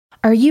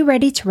Are you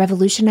ready to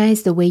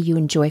revolutionize the way you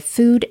enjoy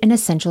food and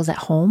essentials at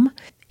home?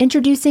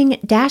 Introducing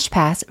Dash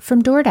Pass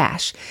from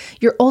DoorDash,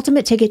 your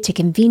ultimate ticket to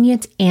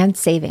convenience and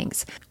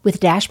savings. With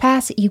Dash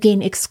Pass, you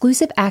gain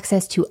exclusive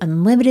access to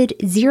unlimited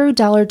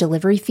 $0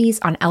 delivery fees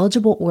on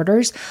eligible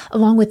orders,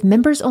 along with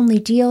members-only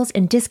deals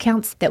and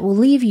discounts that will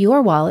leave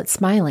your wallet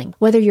smiling.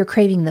 Whether you're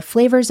craving the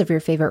flavors of your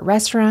favorite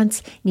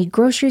restaurants, need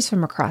groceries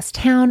from across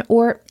town,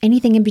 or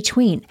anything in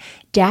between,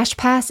 Dash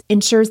Pass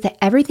ensures that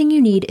everything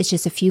you need is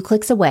just a few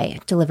clicks away,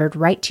 delivered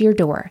right to your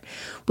door.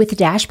 With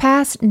Dash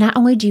Pass, not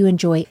only do you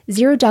enjoy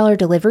 $0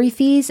 delivery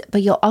fees,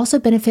 but you'll also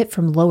benefit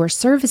from lower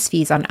service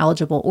fees on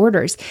eligible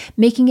orders,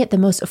 making it the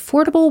most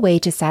affordable way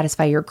to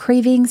satisfy your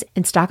cravings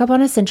and stock up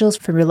on essentials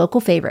from your local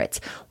favorites.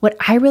 What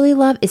I really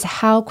love is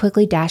how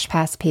quickly Dash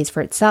Pass pays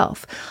for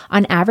itself.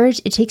 On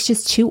average, it takes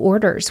just 2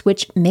 orders,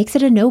 which makes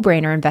it a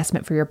no-brainer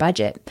investment for your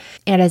budget.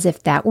 And as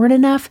if that weren't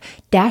enough,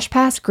 Dash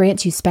Pass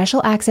grants you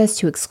special access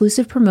to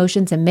exclusive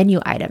promotions and menu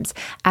items,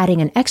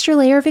 adding an extra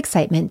layer of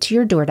excitement to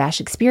your DoorDash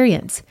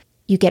experience.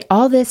 You get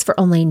all this for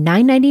only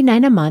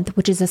 $9.99 a month,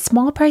 which is a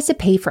small price to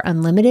pay for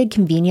unlimited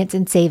convenience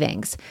and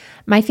savings.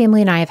 My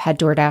family and I have had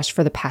DoorDash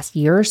for the past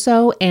year or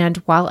so, and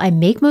while I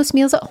make most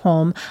meals at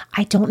home,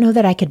 I don't know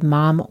that I could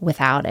mom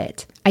without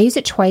it. I used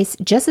it twice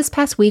just this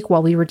past week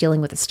while we were dealing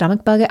with a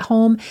stomach bug at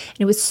home, and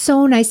it was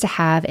so nice to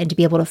have and to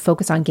be able to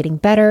focus on getting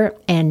better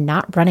and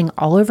not running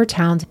all over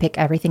town to pick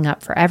everything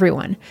up for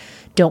everyone.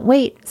 Don't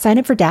wait. Sign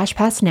up for Dash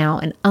Pass now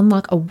and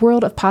unlock a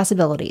world of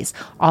possibilities,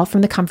 all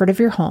from the comfort of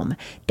your home.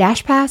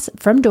 Dash Pass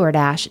from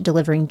DoorDash,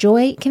 delivering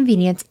joy,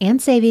 convenience,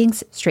 and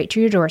savings straight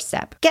to your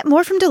doorstep. Get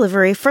more from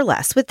delivery for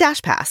less with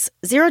Dash Pass.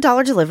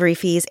 $0 delivery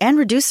fees and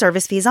reduced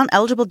service fees on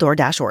eligible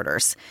DoorDash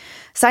orders.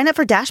 Sign up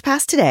for Dash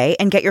Pass today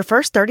and get your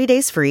first 30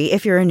 days free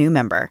if you're a new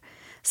member.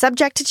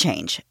 Subject to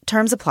change.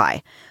 Terms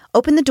apply.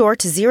 Open the door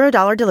to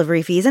 $0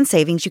 delivery fees and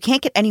savings you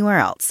can't get anywhere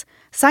else.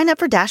 Sign up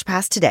for Dash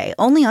Pass today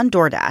only on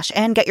DoorDash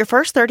and get your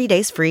first 30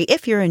 days free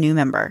if you're a new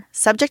member.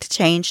 Subject to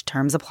change.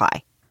 Terms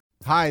apply.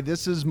 Hi,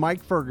 this is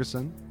Mike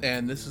Ferguson.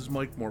 And this is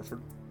Mike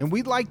Morford. And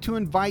we'd like to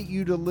invite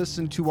you to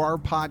listen to our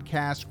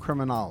podcast,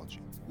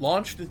 Criminology.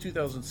 Launched in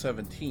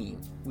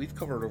 2017, we've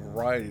covered a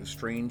variety of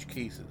strange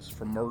cases,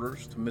 from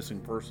murders to missing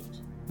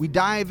persons. We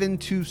dive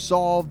into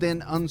solved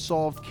and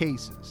unsolved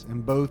cases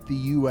in both the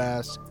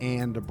U.S.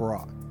 and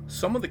abroad.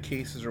 Some of the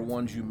cases are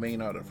ones you may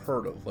not have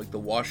heard of, like the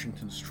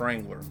Washington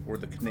Strangler or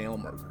the Canal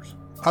murders.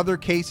 Other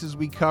cases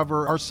we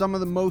cover are some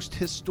of the most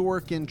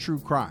historic in true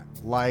crime,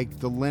 like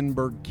the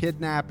Lindbergh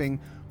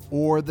kidnapping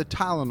or the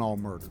Tylenol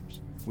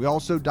murders. We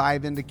also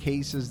dive into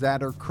cases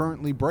that are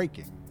currently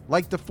breaking,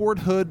 like the Fort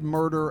Hood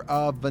murder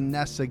of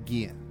Vanessa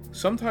Guillen.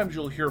 Sometimes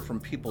you'll hear from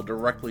people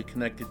directly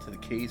connected to the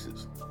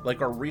cases,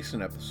 like our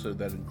recent episode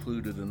that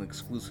included an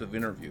exclusive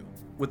interview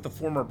with the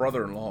former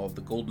brother-in-law of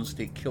the Golden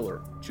State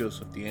Killer,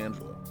 Joseph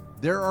D'Angelo.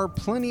 There are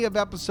plenty of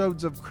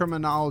episodes of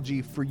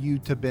Criminology for you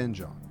to binge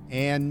on,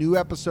 and new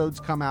episodes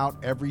come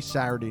out every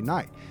Saturday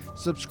night.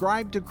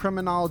 Subscribe to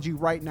Criminology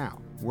right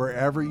now,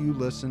 wherever you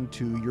listen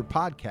to your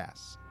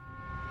podcasts.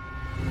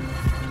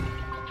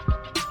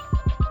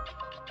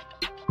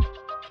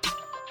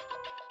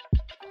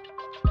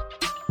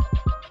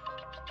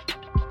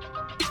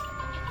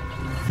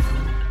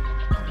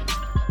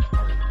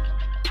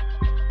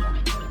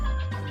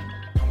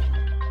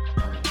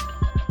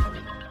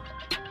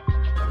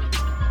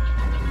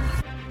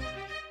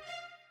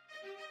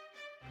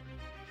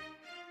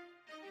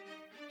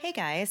 Hey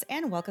guys,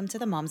 and welcome to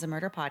the Moms and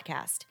Murder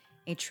Podcast,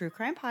 a true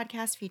crime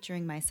podcast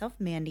featuring myself,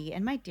 Mandy,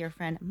 and my dear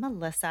friend,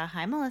 Melissa.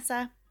 Hi,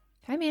 Melissa.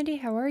 Hi, Mandy.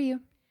 How are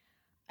you?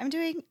 I'm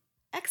doing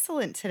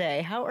excellent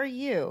today. How are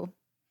you?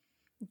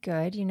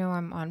 Good. You know,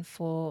 I'm on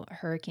full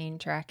hurricane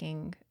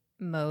tracking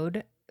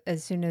mode.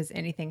 As soon as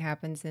anything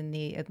happens in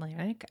the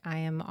Atlantic, I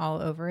am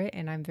all over it,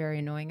 and I'm very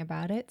annoying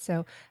about it.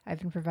 So I've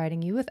been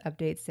providing you with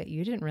updates that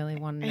you didn't really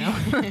want to know.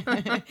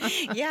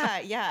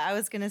 Yeah. I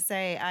was going to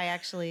say, I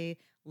actually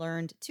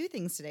learned 2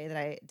 things today that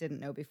I didn't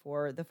know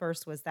before. The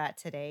first was that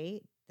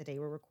today, the day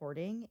we're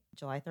recording,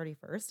 July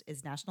 31st,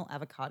 is National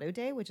Avocado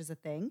Day, which is a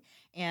thing.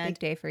 And big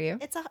day for you.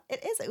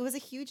 It was a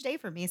huge day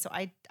for me. So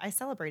I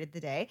celebrated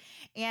the day.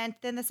 And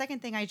then the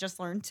second thing I just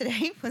learned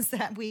today was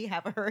that we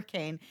have a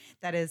hurricane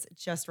that is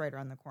just right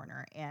around the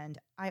corner. And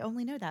I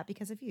only know that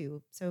because of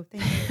you. So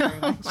thank you very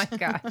much. Oh my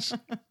gosh.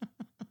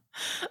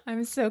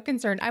 I'm so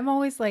concerned. I'm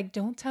always like,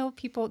 don't tell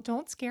people,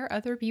 don't scare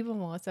other people,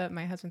 Melissa.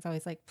 My husband's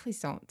always like, please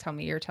don't tell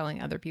me you're telling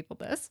other people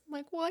this. I'm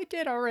like, well, I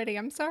did already.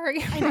 I'm sorry.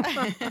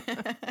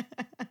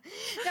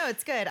 No,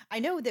 it's good. I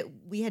know that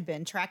we had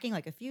been tracking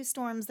like a few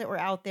storms that were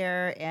out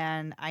there,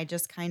 and I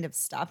just kind of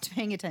stopped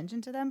paying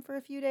attention to them for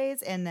a few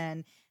days. And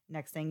then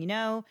next thing you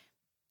know,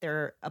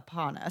 they're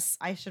upon us.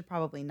 I should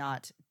probably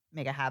not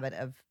make a habit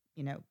of,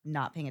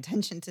 not paying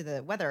attention to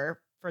the weather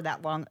for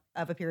that long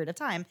of a period of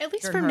time. At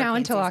least from now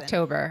until season.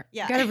 October.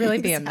 Yeah. Got to really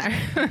be in there.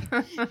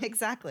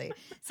 Exactly.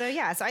 So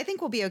I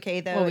think we'll be okay,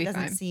 though. It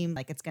doesn't seem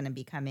like it's going to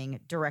be coming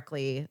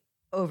directly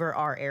over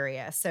our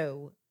area.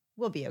 So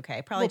we'll be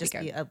okay. Probably just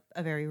be a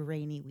very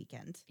rainy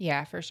weekend.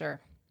 Yeah, for sure.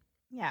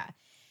 Yeah.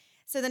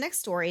 So the next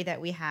story that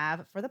we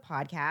have for the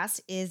podcast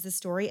is the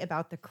story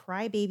about the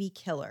crybaby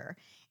killer.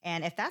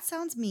 And if that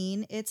sounds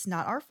mean, it's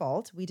not our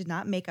fault. We did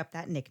not make up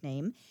that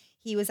nickname.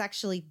 He was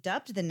actually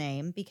dubbed the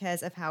name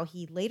because of how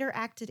he later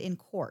acted in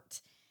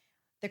court.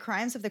 The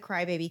crimes of the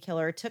crybaby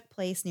killer took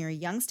place near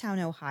Youngstown,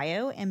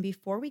 Ohio. And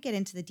before we get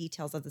into the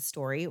details of the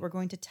story, we're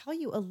going to tell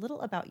you a little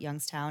about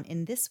Youngstown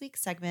in this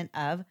week's segment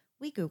of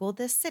We Googled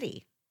This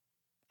City.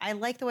 I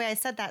like the way I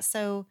said that,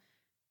 so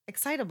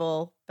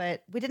excitable,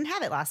 but we didn't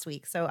have it last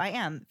week, so I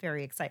am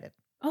very excited.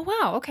 Oh,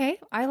 wow. Okay.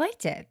 I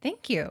liked it.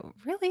 Thank you.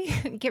 Really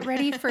get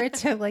ready for it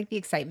to the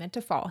excitement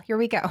to fall. Here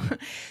we go.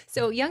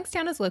 So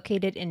Youngstown is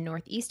located in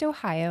Northeast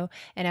Ohio,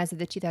 and as of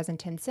the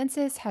 2010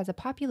 census, has a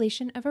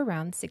population of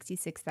around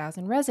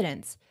 66,000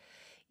 residents.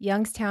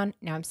 Youngstown,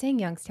 now I'm saying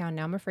Youngstown,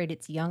 now I'm afraid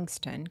it's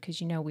Youngston,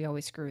 because we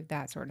always screw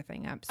that sort of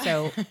thing up.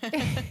 So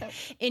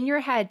in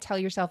your head, tell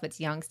yourself it's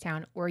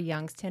Youngstown or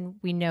Youngston.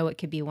 We know it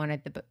could be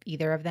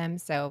either of them,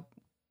 so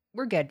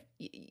we're good.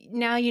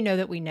 Now you know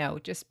that we know.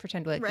 Just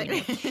pretend like we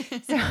know.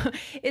 So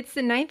it's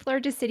the 9th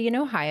largest city in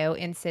Ohio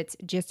and sits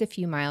just a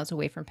few miles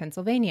away from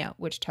Pennsylvania,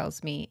 which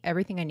tells me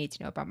everything I need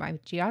to know about my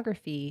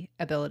geography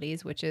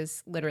abilities, which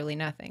is literally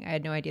nothing. I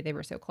had no idea they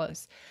were so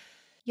close.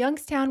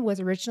 Youngstown was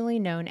originally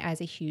known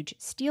as a huge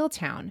steel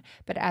town,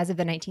 but as of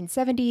the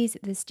 1970s,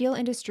 the steel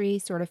industry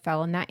sort of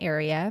fell in that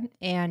area,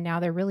 and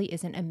now there really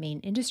isn't a main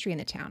industry in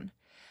the town.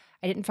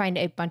 I didn't find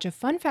a bunch of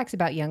fun facts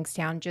about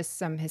Youngstown, just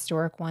some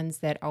historic ones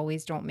that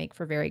always don't make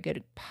for very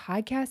good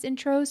podcast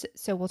intros.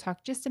 So we'll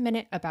talk just a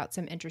minute about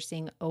some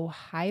interesting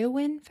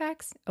Ohioan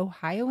facts.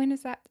 Ohioan,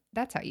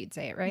 that's how you'd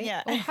say it, right?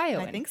 Yeah,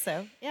 Ohioan. I think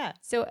so. Yeah.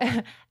 So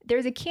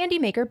there's a candy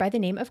maker by the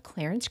name of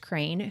Clarence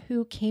Crane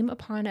who came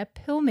upon a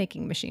pill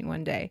making machine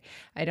one day.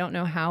 I don't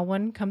know how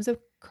one comes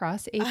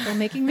across a pill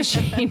making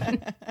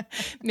machine.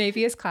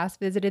 Maybe his class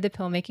visited the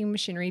pill making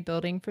machinery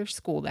building for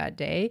school that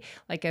day,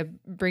 like a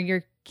bring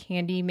your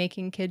candy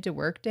making kid to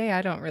work day.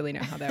 I don't really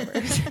know how that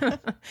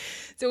works.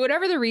 So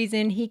whatever the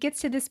reason, he gets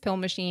to this pill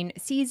machine,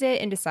 sees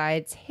it, and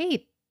decides,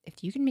 hey,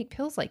 if you can make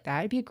pills like that,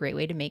 it'd be a great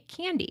way to make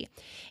candy.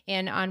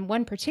 And on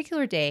one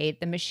particular day,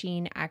 the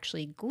machine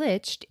actually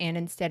glitched, and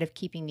instead of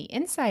keeping the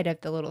inside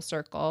of the little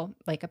circle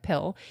like a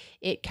pill,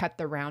 it kept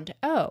the round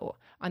O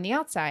on the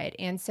outside.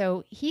 And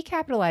so he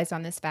capitalized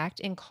on this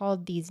fact and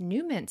called these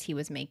new mints he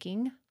was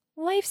making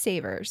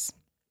lifesavers.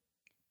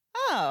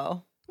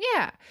 Oh.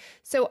 Yeah.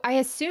 So I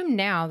assume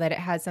now that it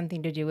has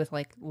something to do with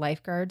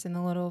lifeguards and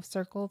the little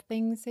circle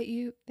things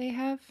that they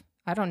have.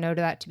 I don't know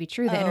that to be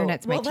true. The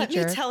internet's my teacher.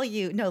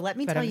 Let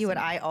me tell you what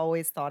I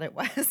always thought it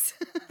was.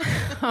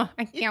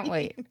 I can't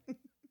wait.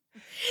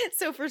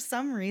 So for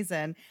some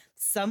reason,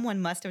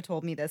 someone must have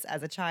told me this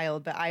as a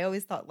child, but I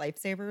always thought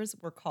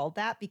lifesavers were called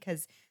that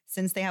because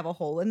since they have a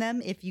hole in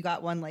them, if you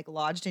got one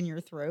lodged in your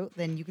throat,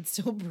 then you could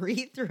still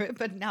breathe through it.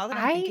 But now that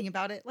I'm thinking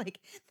about it,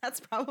 that's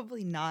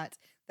probably not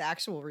the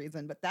actual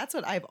reason, but that's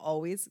what I've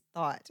always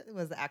thought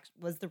was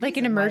the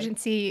reason. An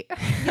emergency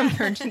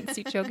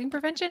choking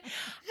prevention.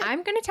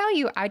 I'm going to tell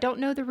you, I don't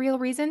know the real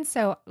reason,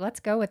 so let's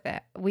go with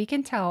it. We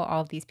can tell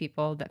all of these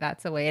people that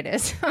that's the way it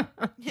is.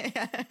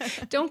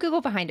 Don't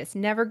Google behind us.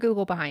 Never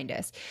Google behind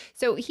us.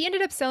 So he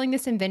ended up selling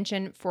this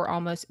invention for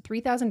almost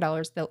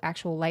 $3,000, the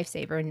actual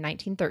lifesaver, in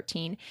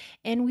 1913,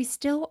 and we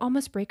still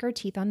almost break our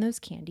teeth on those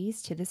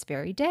candies to this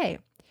very day.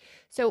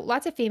 So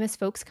lots of famous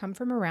folks come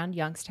from around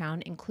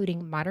Youngstown,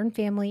 including Modern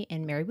Family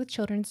and Married with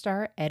Children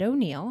star Ed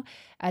O'Neill,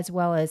 as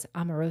well as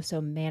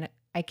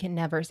I can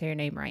never say her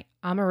name right,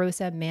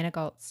 Omarosa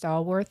Manigault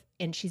Stallworth,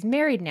 and she's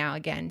married now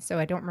again, so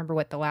I don't remember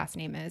what the last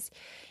name is.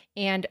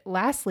 And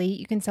lastly,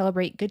 you can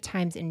celebrate good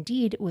times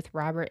indeed with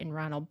Robert and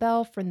Ronald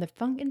Bell from the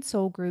funk and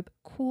soul group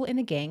Kool and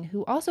the Gang,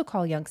 who also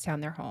call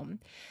Youngstown their home.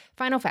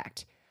 Final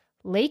fact.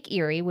 Lake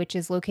Erie, which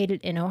is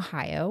located in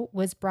Ohio,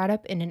 was brought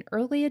up in an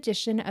early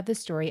edition of the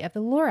story of the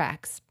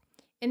Lorax.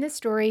 In this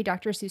story,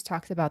 Dr. Seuss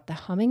talks about the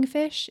humming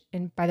fish.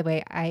 And by the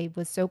way, I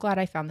was so glad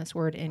I found this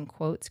word in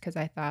quotes because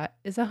I thought,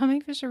 is a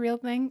humming fish a real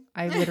thing?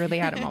 I literally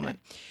had a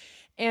moment.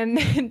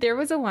 And there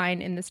was a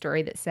line in the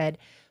story that said,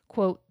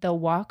 quote, they'll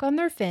walk on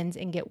their fins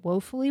and get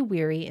woefully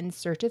weary in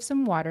search of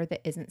some water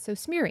that isn't so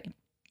smeary.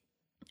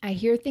 I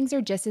hear things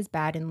are just as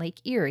bad in Lake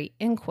Erie,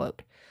 end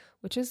quote.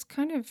 Which is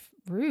kind of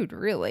rude,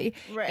 really.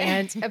 Right.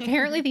 And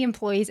apparently the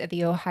employees at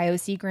the Ohio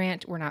Sea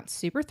Grant were not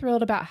super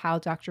thrilled about how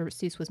Dr.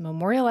 Seuss was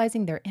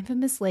memorializing their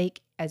infamous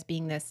lake as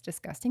being this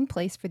disgusting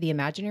place for the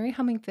imaginary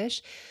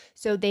hummingfish.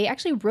 So they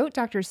actually wrote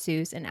Dr.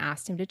 Seuss and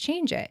asked him to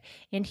change it.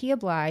 And he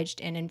obliged,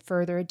 and in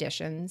further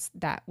editions,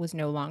 that was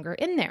no longer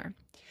in there.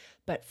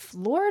 But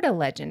Florida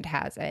legend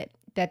has it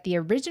that the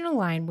original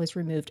line was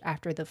removed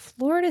after the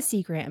Florida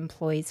Sea Grant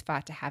employees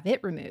fought to have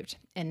it removed.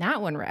 And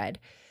that one read,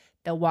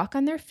 they'll walk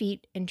on their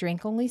feet and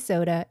drink only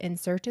soda in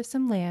search of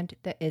some land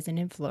that isn't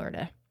in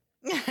Florida.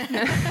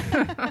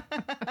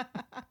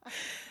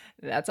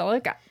 That's all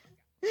I've got.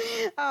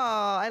 Oh,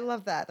 I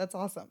love that. That's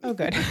awesome. Oh,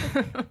 good.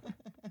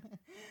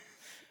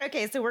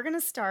 Okay, so we're going to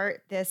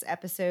start this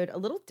episode a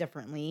little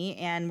differently,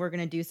 and we're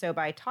going to do so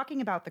by talking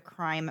about the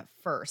crime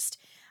first.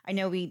 I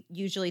know we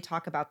usually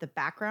talk about the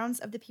backgrounds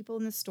of the people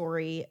in the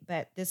story,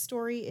 but this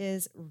story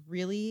is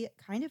really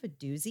kind of a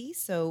doozy.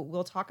 So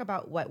we'll talk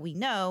about what we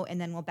know,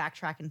 and then we'll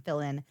backtrack and fill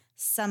in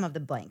some of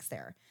the blanks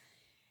there.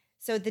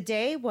 So the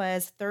day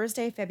was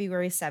Thursday,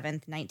 February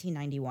 7th,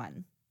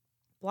 1991.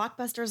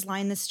 Blockbusters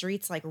lined the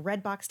streets like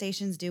red box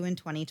stations do in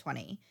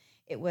 2020.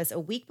 It was a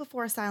week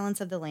before Silence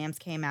of the Lambs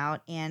came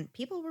out, and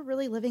people were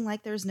really living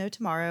like there's no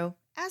tomorrow,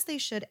 as they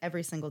should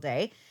every single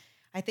day.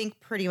 I think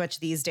pretty much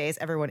these days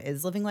everyone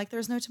is living like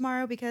there's no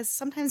tomorrow because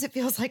sometimes it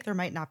feels like there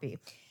might not be.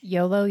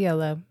 YOLO,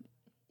 YOLO.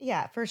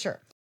 Yeah, for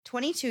sure.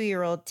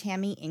 22-year-old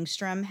Tami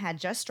Engstrom had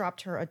just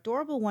dropped her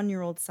adorable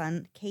 1-year-old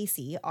son,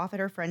 Casey, off at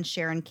her friend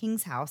Sharon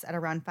King's house at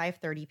around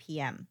 5:30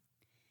 p.m.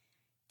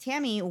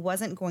 Tami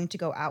wasn't going to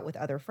go out with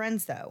other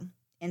friends, though.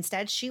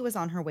 Instead, she was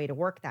on her way to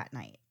work that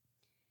night.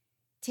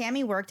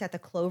 Tami worked at the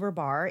Clover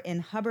Bar in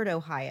Hubbard,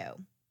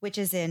 Ohio, which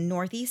is in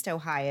northeast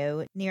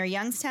Ohio, near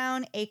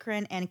Youngstown,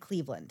 Akron, and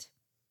Cleveland.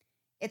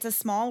 It's a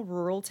small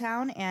rural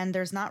town, and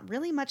there's not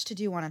really much to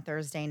do on a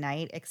Thursday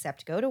night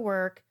except go to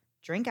work,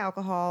 drink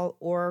alcohol,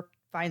 or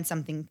find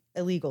something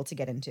illegal to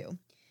get into.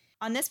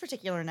 On this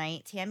particular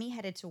night, Tami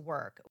headed to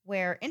work,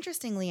 where,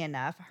 interestingly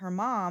enough, her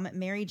mom,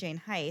 Mary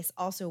Jane Heiss,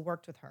 also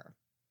worked with her.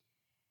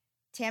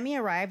 Tami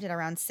arrived at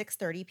around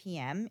 6:30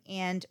 p.m.,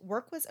 and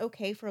work was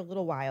okay for a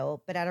little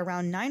while, but at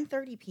around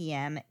 9:30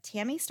 p.m.,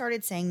 Tami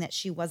started saying that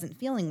she wasn't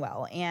feeling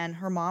well, and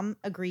her mom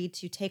agreed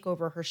to take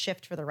over her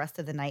shift for the rest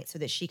of the night so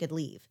that she could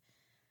leave.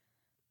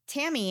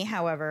 Tami,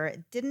 however,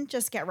 didn't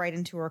just get right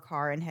into her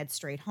car and head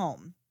straight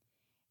home.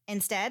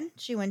 Instead,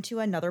 she went to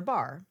another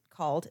bar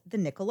called the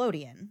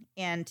Nickelodeon.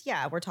 And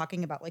yeah, we're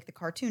talking about like the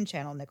cartoon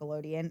channel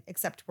Nickelodeon,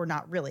 except we're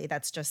not really.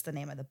 That's just the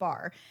name of the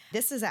bar.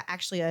 This is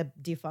actually a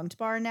defunct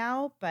bar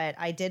now, but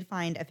I did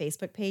find a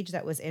Facebook page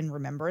that was in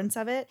remembrance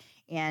of it.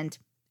 And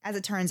as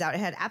it turns out, it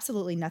had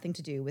absolutely nothing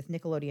to do with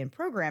Nickelodeon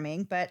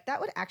programming, but that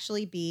would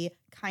actually be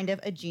kind of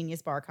a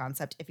genius bar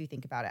concept if you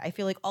think about it. I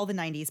feel like all the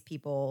 90s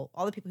people,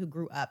 all the people who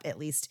grew up at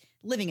least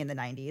living in the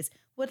 90s,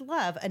 would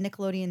love a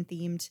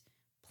Nickelodeon-themed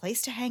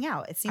place to hang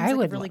out. It seems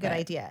like a really good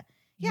idea.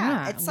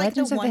 Yeah, it's like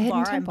the one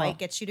bar I might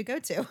get you to go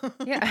to.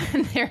 Yeah,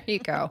 there you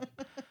go.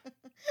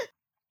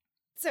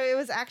 So it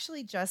was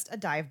actually just a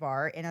dive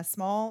bar in a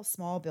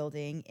small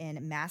building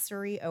in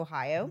Massery,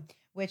 Ohio,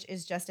 which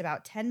is just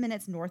about 10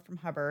 minutes north from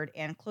Hubbard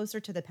and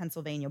closer to the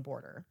Pennsylvania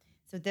border.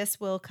 So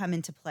this will come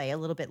into play a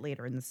little bit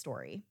later in the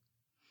story.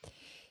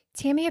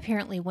 Tami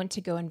apparently went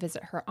to go and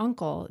visit her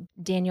uncle,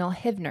 Daniel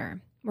Hivner.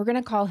 We're going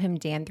to call him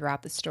Dan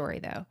throughout the story,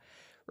 though.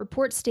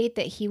 Reports state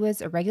that he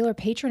was a regular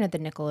patron at the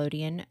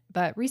Nickelodeon,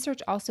 but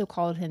research also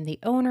called him the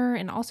owner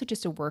and also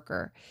just a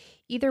worker.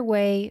 Either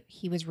way,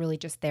 he was really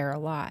just there a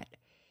lot.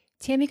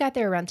 Tami got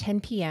there around 10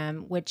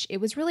 p.m., which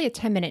it was really a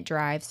 10-minute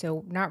drive,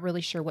 so not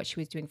really sure what she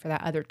was doing for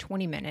that other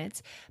 20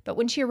 minutes. But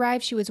when she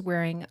arrived, she was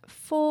wearing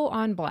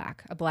full-on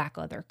black, a black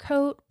leather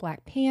coat,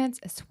 black pants,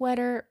 a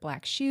sweater,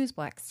 black shoes,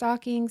 black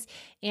stockings,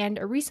 and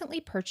a recently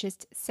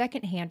purchased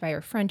secondhand by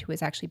her friend who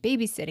was actually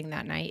babysitting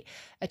that night,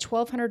 a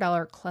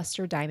 $1,200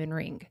 cluster diamond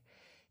ring.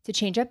 To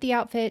change up the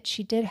outfit,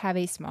 she did have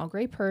a small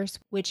gray purse,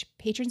 which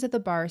patrons at the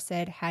bar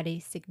said had a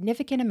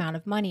significant amount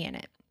of money in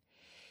it.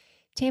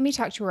 Tami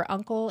talked to her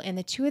uncle, and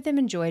the two of them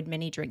enjoyed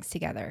many drinks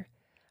together.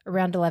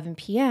 Around 11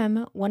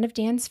 p.m., one of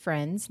Dan's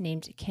friends,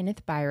 named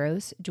Kenneth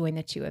Byros, joined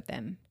the two of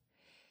them.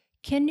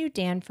 Ken knew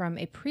Dan from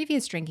a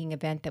previous drinking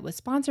event that was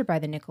sponsored by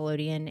the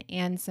Nickelodeon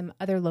and some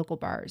other local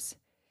bars.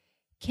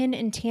 Ken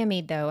and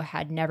Tami, though,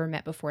 had never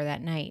met before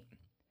that night.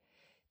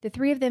 The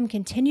three of them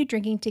continued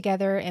drinking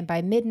together, and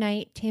by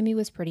midnight, Tami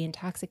was pretty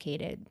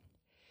intoxicated.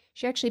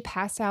 She actually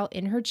passed out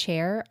in her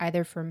chair,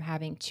 either from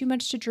having too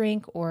much to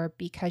drink or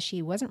because she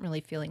wasn't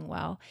really feeling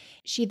well.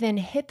 She then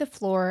hit the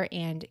floor,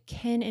 and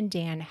Ken and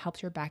Dan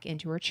helped her back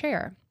into her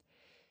chair.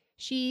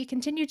 She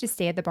continued to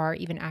stay at the bar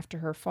even after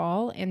her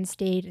fall and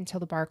stayed until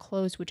the bar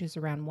closed, which was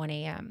around 1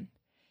 a.m.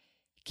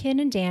 Ken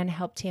and Dan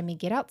helped Tami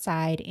get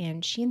outside,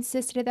 and she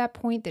insisted at that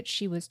point that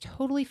she was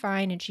totally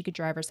fine and she could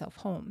drive herself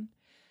home.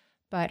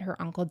 But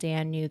her uncle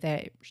Dan knew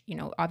that,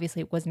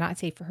 obviously it was not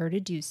safe for her to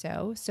do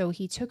so. So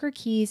he took her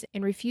keys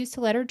and refused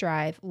to let her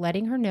drive,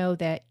 letting her know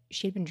that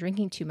she had been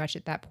drinking too much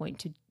at that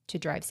point to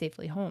drive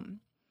safely home.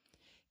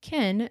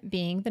 Ken,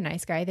 being the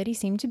nice guy that he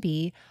seemed to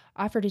be,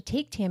 offered to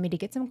take Tami to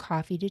get some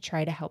coffee to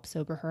try to help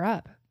sober her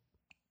up.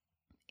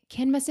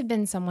 Ken must have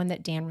been someone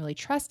that Dan really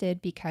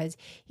trusted because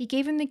he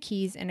gave him the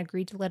keys and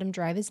agreed to let him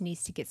drive his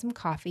niece to get some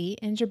coffee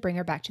and to bring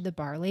her back to the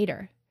bar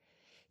later.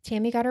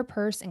 Tami got her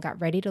purse and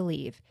got ready to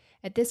leave.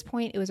 At this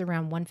point, it was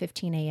around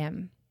 1:15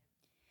 a.m.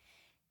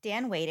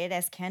 Dan waited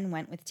as Ken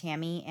went with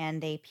Tami,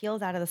 and they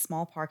peeled out of the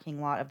small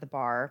parking lot of the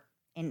bar.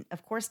 And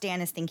of course,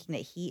 Dan is thinking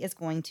that he is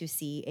going to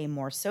see a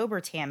more sober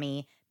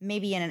Tami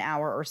maybe in an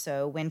hour or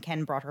so when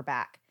Ken brought her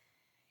back.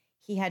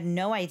 He had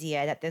no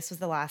idea that this was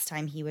the last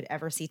time he would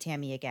ever see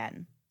Tami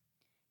again.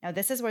 Now,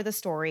 this is where the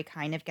story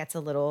kind of gets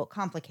a little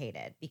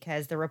complicated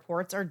because the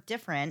reports are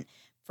different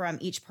from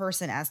each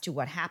person as to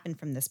what happened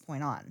from this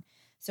point on.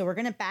 So we're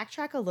going to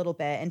backtrack a little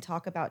bit and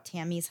talk about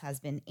Tami's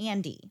husband,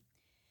 Andy.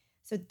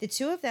 So the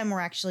two of them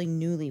were actually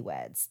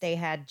newlyweds. They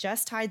had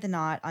just tied the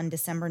knot on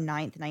December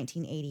 9th,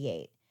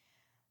 1988.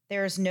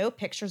 There's no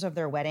pictures of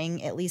their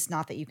wedding, at least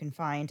not that you can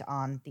find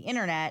on the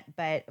internet.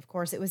 But of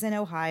course, it was in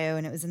Ohio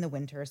and it was in the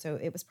winter. So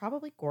it was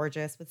probably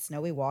gorgeous with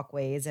snowy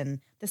walkways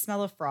and the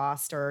smell of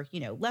frost or,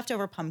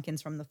 leftover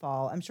pumpkins from the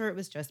fall. I'm sure it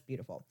was just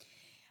beautiful.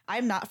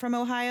 I'm not from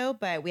Ohio,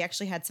 but we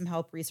actually had some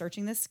help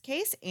researching this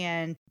case.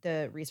 And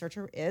the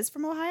researcher is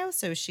from Ohio.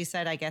 So she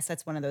said, I guess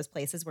that's one of those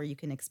places where you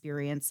can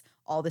experience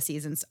all the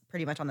seasons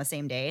pretty much on the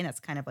same day. And that's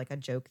kind of like a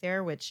joke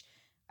there, which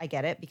I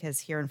get it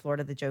because here in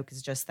Florida, the joke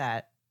is just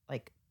that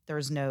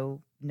there's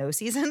no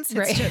seasons.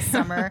 It's just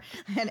summer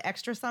and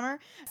extra summer.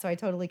 So I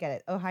totally get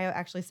it. Ohio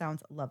actually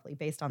sounds lovely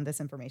based on this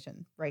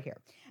information right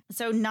here.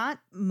 So not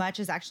much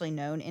is actually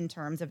known in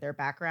terms of their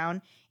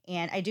background.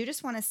 And I do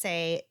just want to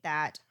say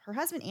that her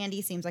husband,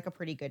 Andy, seems like a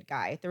pretty good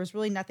guy. There was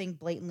really nothing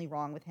blatantly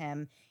wrong with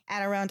him.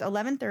 At around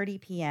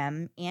 11:30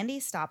 p.m., Andy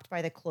stopped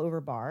by the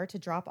Clover Bar to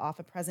drop off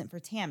a present for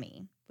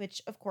Tami,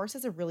 which of course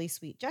is a really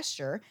sweet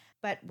gesture.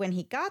 But when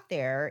he got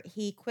there,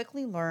 he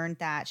quickly learned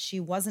that she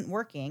wasn't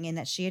working and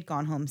that she had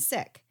gone home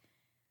sick.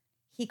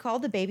 He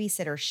called the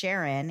babysitter,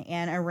 Sharon,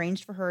 and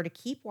arranged for her to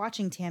keep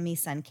watching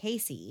Tami's son,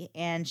 Casey,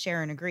 and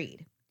Sharon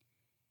agreed.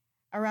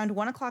 Around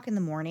 1 o'clock in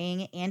the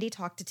morning, Andy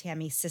talked to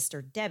Tami's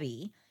sister,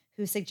 Debbie,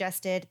 who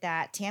suggested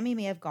that Tami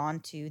may have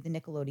gone to the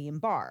Nickelodeon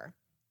bar.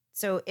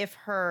 So if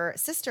her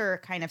sister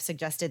kind of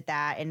suggested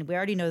that, and we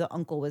already know the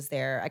uncle was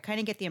there, I kind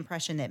of get the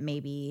impression that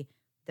maybe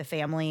the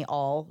family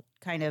all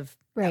kind of,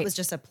 that was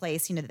just a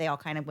place, that they all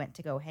kind of went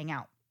to go hang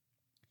out.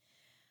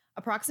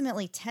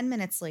 Approximately 10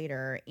 minutes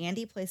later,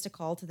 Andy placed a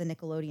call to the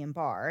Nickelodeon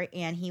bar,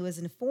 and he was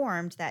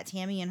informed that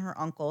Tami and her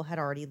uncle had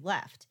already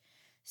left.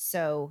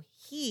 So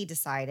he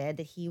decided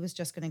that he was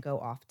just going to go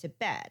off to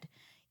bed.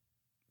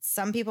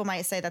 Some people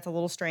might say that's a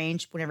little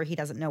strange whenever he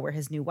doesn't know where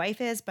his new wife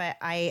is, but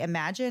I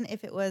imagine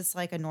if it was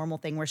like a normal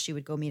thing where she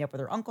would go meet up with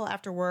her uncle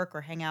after work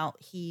or hang out,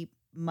 he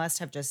must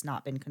have just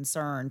not been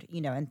concerned,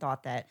 and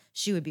thought that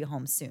she would be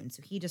home soon.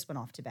 So he just went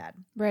off to bed.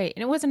 Right.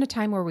 And it wasn't a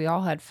time where we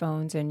all had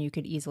phones and you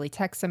could easily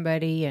text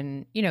somebody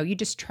and, you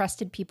just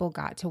trusted people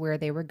got to where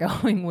they were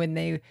going when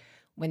they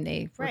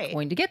were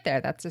going to get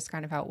there. That's just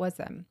kind of how it was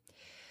then.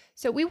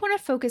 So we want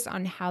to focus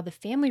on how the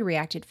family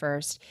reacted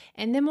first,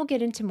 and then we'll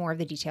get into more of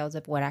the details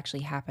of what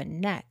actually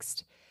happened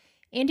next.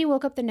 Andy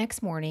woke up the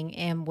next morning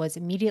and was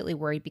immediately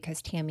worried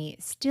because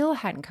Tami still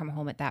hadn't come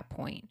home at that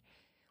point.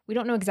 We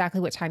don't know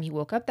exactly what time he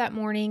woke up that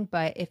morning,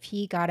 but if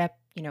he got up,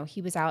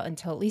 he was out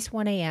until at least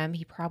 1 a.m.,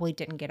 he probably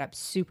didn't get up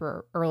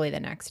super early the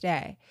next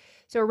day.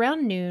 So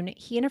around noon,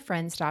 he and a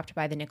friend stopped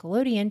by the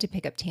Nickelodeon to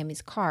pick up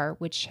Tami's car,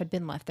 which had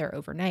been left there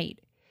overnight.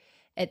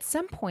 At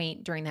some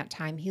point during that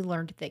time, he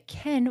learned that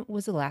Ken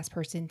was the last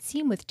person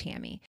seen with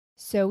Tami.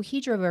 So he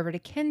drove over to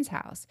Ken's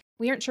house.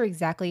 We aren't sure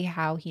exactly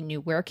how he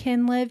knew where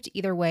Ken lived.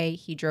 Either way,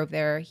 he drove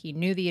there, he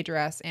knew the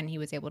address, and he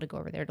was able to go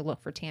over there to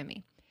look for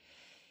Tami.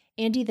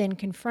 Andy then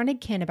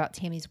confronted Ken about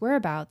Tami's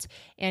whereabouts,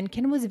 and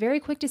Ken was very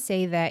quick to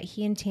say that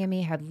he and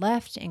Tami had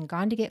left and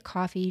gone to get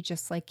coffee,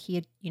 just like he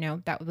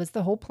had, that was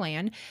the whole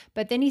plan.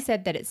 But then he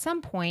said that at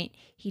some point,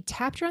 he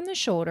tapped her on the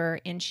shoulder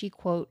and she,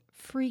 quote,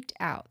 freaked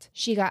out.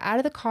 She got out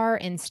of the car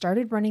and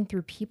started running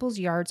through people's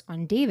yards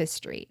on Davis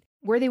Street.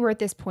 Where they were at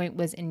this point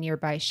was in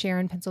nearby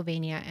Sharon,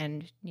 Pennsylvania,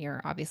 and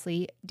near,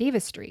 obviously,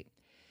 Davis Street.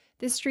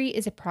 This street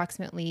is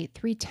approximately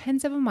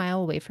 0.3 of a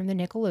mile away from the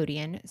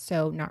Nickelodeon,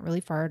 so not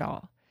really far at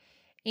all.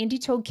 Andy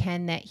told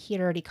Ken that he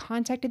had already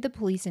contacted the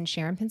police in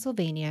Sharon,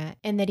 Pennsylvania,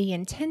 and that he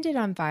intended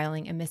on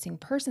filing a missing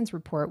persons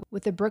report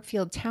with the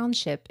Brookfield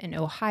Township in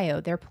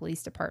Ohio, their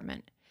police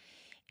department.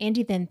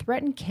 Andy then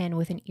threatened Ken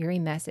with an eerie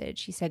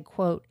message. He said,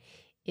 quote,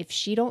 if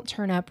she don't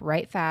turn up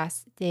right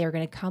fast, they are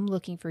going to come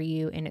looking for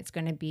you and it's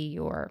going to be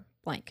your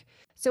blank.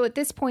 So at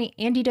this point,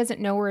 Andy doesn't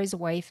know where his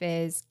wife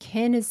is.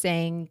 Ken is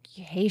saying,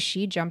 hey,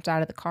 she jumped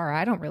out of the car.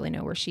 I don't really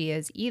know where she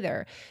is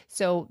either.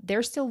 So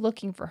they're still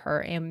looking for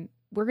her. And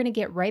we're going to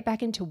get right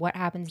back into what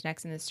happens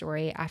next in the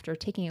story after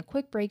taking a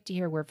quick break to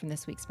hear a word from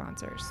this week's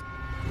sponsors.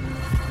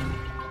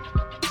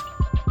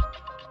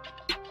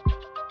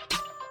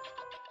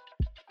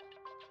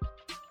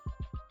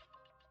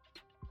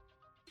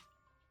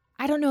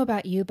 I don't know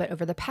about you, but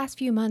over the past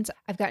few months,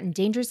 I've gotten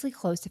dangerously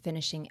close to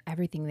finishing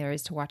everything there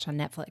is to watch on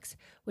Netflix,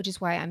 which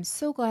is why I'm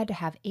so glad to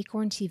have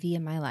Acorn TV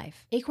in my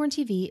life. Acorn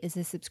TV is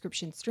a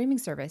subscription streaming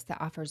service that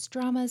offers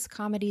dramas,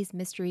 comedies,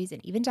 mysteries,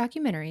 and even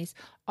documentaries,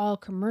 all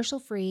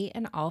commercial-free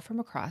and all from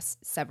across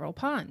several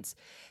ponds.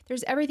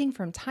 There's everything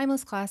from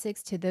timeless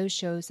classics to those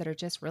shows that are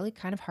just really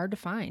kind of hard to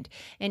find,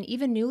 and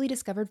even newly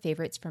discovered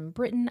favorites from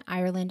Britain,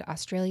 Ireland,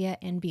 Australia,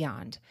 and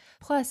beyond.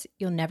 Plus,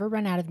 you'll never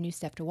run out of new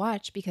stuff to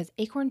watch because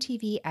Acorn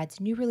TV adds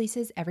new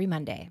releases every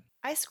Monday.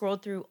 I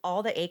scrolled through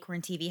all that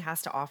Acorn TV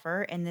has to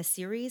offer, and the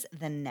series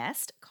The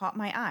Nest caught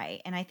my eye,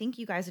 and I think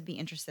you guys would be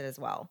interested as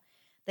well.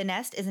 The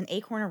Nest is an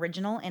Acorn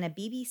original and a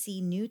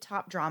BBC new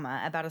top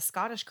drama about a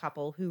Scottish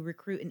couple who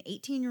recruit an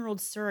 18-year-old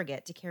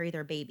surrogate to carry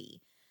their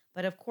baby.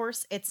 But of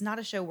course, it's not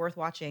a show worth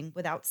watching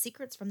without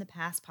secrets from the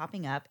past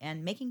popping up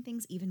and making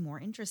things even more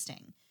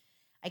interesting.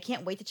 I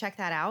can't wait to check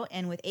that out.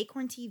 And with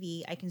Acorn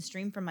TV, I can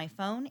stream from my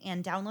phone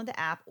and download the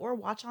app or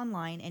watch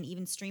online and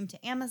even stream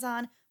to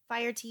Amazon,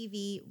 Fire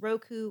TV,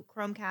 Roku,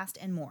 Chromecast,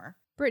 and more.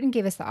 Britain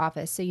gave us The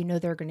Office, so you know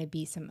there are going to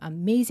be some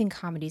amazing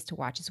comedies to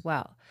watch as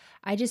well.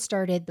 I just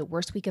started The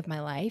Worst Week of My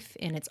Life,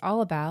 and it's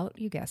all about,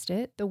 you guessed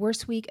it, the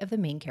worst week of the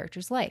main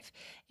character's life.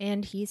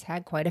 And he's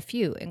had quite a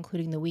few,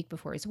 including the week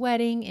before his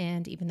wedding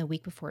and even the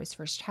week before his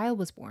first child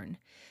was born.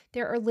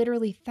 There are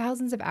literally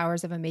thousands of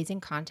hours of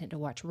amazing content to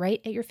watch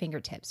right at your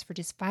fingertips for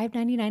just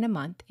 $5.99 a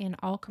month and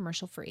all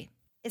commercial free.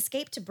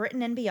 Escape to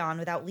Britain and beyond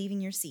without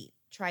leaving your seat.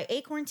 Try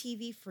Acorn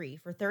TV free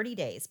for 30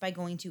 days by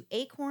going to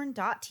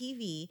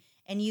acorn.tv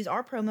and use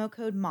our promo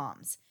code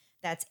MOMS.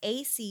 That's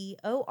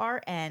ACORN.TV,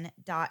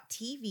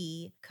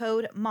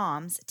 code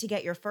MOMS, to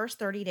get your first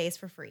 30 days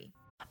for free.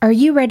 Are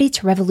you ready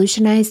to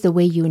revolutionize the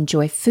way you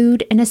enjoy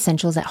food and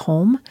essentials at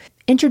home?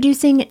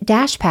 Introducing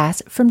Dash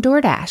Pass from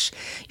DoorDash,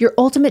 your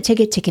ultimate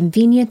ticket to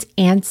convenience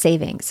and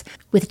savings.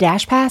 With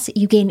Dash Pass,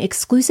 you gain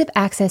exclusive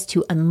access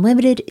to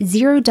unlimited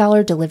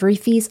 $0 delivery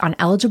fees on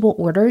eligible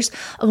orders,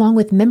 along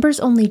with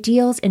members-only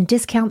deals and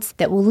discounts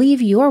that will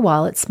leave your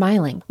wallet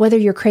smiling. Whether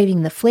you're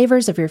craving the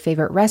flavors of your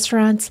favorite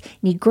restaurants,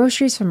 need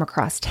groceries from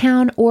across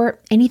town, or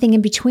anything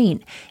in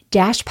between,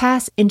 Dash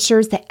Pass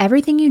ensures that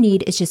everything you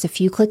need is just a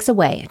few clicks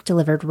away,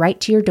 delivered right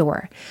to your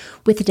door.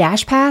 With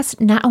Dash Pass,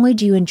 not only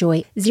do you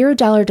enjoy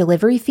 $0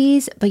 delivery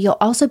fees, but you'll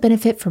also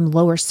benefit from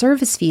lower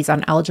service fees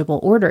on eligible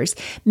orders,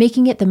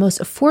 making it the most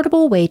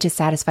affordable way to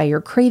satisfy your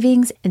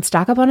cravings and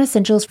stock up on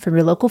essentials from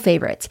your local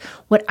favorites.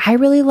 What I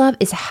really love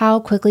is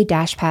how quickly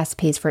Dash Pass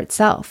pays for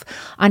itself.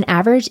 On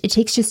average, it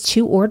takes just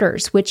 2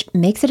 orders, which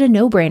makes it a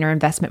no-brainer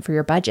investment for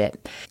your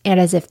budget. And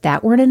as if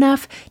that weren't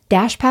enough,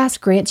 Dash Pass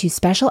grants you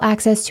special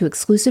access to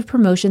exclusive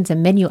promotions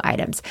and menu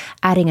items,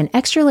 adding an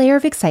extra layer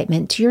of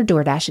excitement to your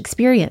DoorDash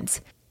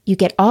experience. You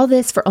get all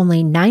this for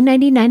only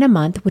 $9.99 a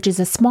month, which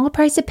is a small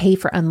price to pay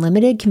for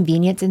unlimited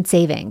convenience and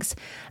savings.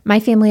 My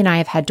family and I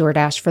have had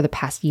DoorDash for the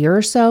past year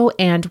or so,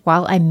 and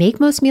while I make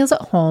most meals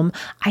at home,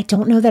 I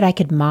don't know that I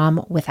could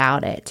mom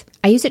without it.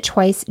 I used it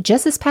twice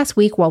just this past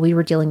week while we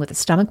were dealing with a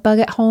stomach bug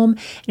at home,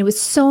 and it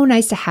was so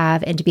nice to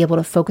have and to be able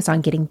to focus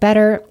on getting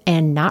better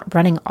and not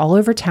running all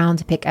over town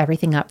to pick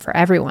everything up for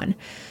everyone.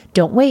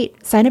 Don't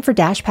wait. Sign up for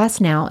Dash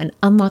Pass now and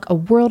unlock a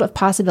world of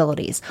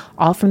possibilities,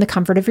 all from the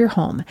comfort of your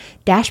home.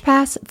 Dash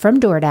Pass from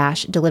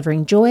DoorDash,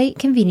 delivering joy,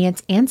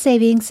 convenience, and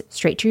savings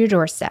straight to your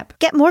doorstep.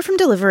 Get more from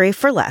delivery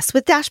for less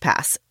with Dash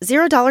Pass.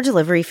 $0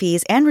 delivery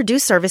fees and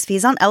reduced service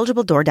fees on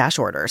eligible DoorDash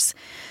orders.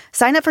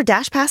 Sign up for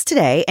Dash Pass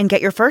today and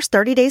get your first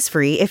 30 days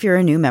free if you're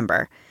a new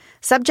member.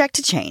 Subject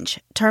to change.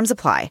 Terms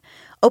apply.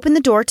 Open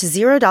the door to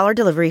 $0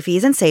 delivery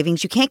fees and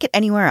savings you can't get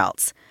anywhere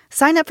else.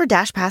 Sign up for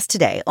Dash Pass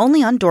today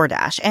only on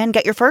DoorDash and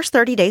get your first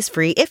 30 days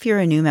free if you're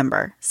a new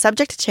member.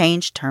 Subject to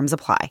change. Terms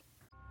apply.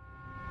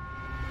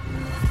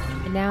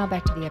 And now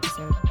back to the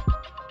episode.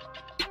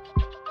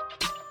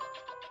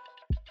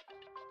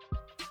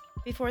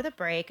 Before the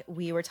break,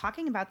 we were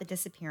talking about the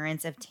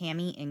disappearance of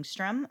Tami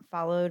Engstrom,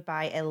 followed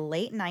by a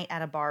late night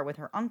at a bar with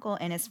her uncle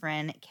and his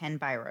friend Ken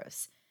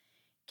Byros.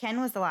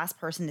 Ken was the last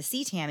person to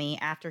see Tami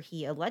after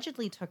he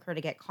allegedly took her to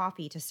get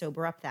coffee to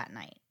sober up that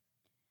night.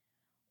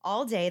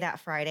 All day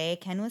that Friday,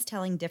 Ken was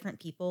telling different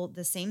people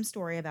the same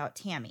story about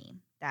Tami,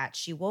 that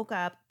she woke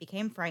up,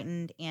 became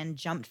frightened, and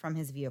jumped from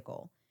his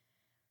vehicle.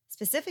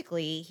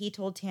 Specifically, he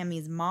told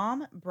Tami's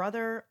mom,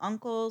 brother,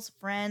 uncles,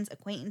 friends,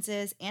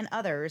 acquaintances, and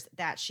others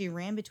that she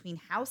ran between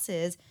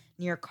houses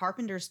near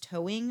Carpenter's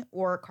Towing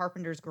or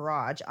Carpenter's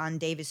Garage on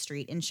Davis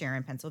Street in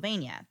Sharon,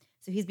 Pennsylvania.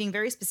 So he's being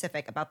very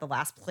specific about the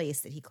last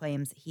place that he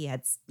claims he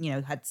had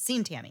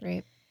seen Tami.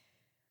 Right.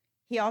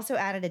 He also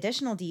added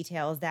additional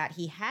details that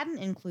he hadn't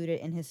included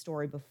in his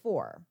story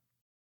before.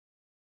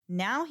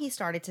 Now he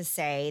started to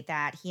say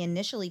that he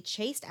initially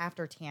chased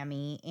after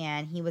Tami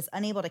and he was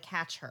unable to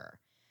catch her.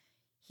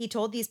 He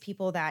told these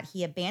people that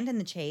he abandoned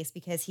the chase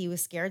because he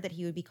was scared that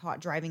he would be caught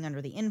driving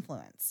under the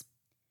influence.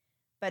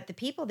 But the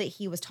people that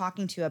he was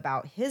talking to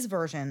about his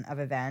version of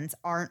events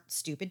aren't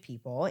stupid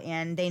people,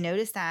 and they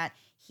noticed that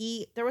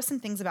there was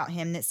some things about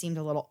him that seemed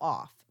a little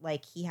off.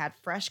 Like he had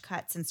fresh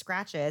cuts and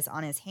scratches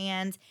on his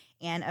hands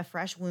and a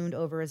fresh wound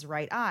over his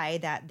right eye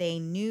that they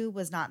knew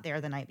was not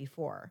there the night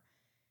before.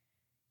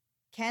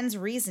 Ken's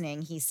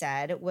reasoning, he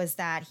said, was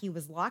that he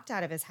was locked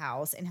out of his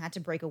house and had to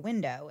break a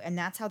window, and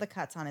that's how the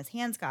cuts on his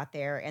hands got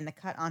there, and the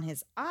cut on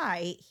his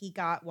eye he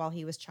got while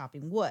he was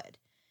chopping wood.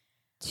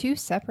 2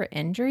 separate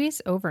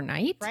injuries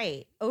overnight?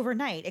 Right,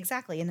 overnight,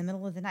 exactly, in the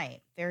middle of the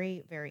night.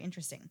 Very, very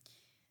interesting.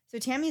 So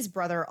Tami's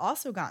brother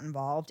also got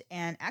involved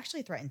and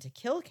actually threatened to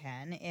kill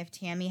Ken if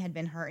Tami had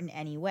been hurt in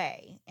any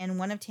way. And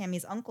one of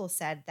Tami's uncles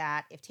said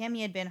that if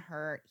Tami had been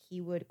hurt,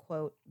 he would,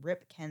 quote,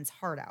 rip Ken's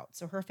heart out.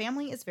 So her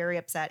family is very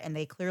upset, and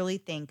they clearly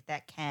think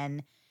that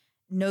Ken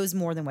knows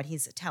more than what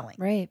he's telling.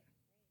 Right.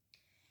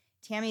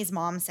 Tami's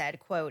mom said,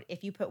 quote,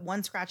 if you put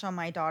one scratch on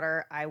my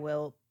daughter, I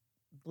will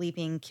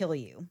bleeping kill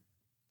you.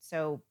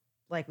 So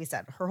like we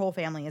said, her whole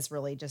family is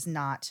really just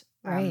not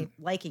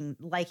liking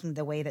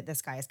the way that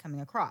this guy is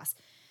coming across.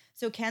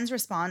 So Ken's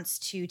response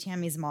to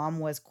Tami's mom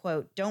was,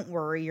 quote, "Don't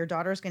worry, your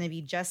daughter's going to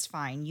be just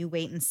fine. You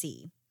wait and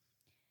see."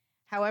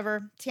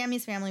 However,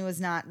 Tami's family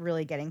was not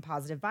really getting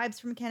positive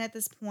vibes from Ken at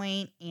this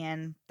point,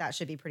 and that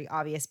should be pretty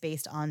obvious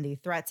based on the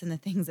threats and the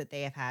things that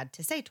they have had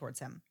to say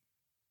towards him.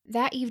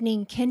 That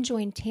evening, Ken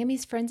joined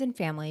Tami's friends and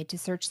family to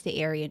search the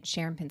area in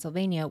Sharon,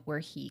 Pennsylvania, where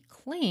he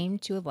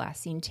claimed to have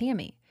last seen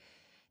Tami.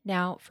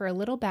 Now, for a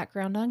little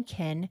background on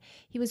Ken,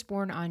 he was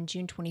born on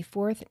June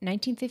 24th,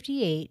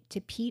 1958,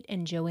 to Pete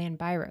and Joanne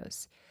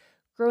Byros.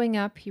 Growing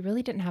up, he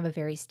really didn't have a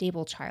very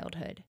stable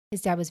childhood.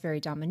 His dad was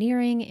very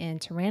domineering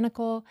and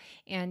tyrannical,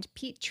 and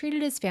Pete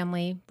treated his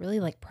family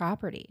really like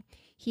property.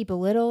 He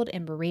belittled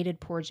and berated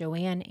poor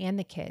Joanne and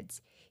the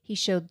kids. He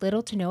showed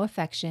little to no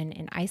affection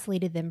and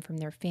isolated them from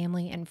their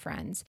family and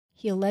friends.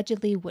 He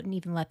allegedly wouldn't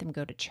even let them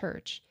go to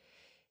church.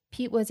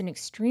 Pete was an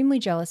extremely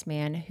jealous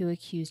man who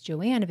accused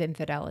Joanne of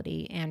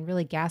infidelity and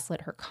really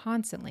gaslit her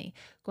constantly,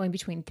 going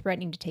between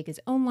threatening to take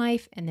his own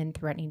life and then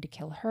threatening to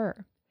kill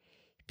her.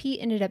 Pete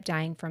ended up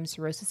dying from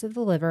cirrhosis of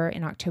the liver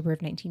in October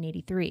of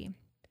 1983.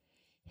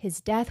 His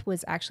death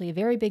was actually a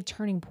very big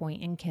turning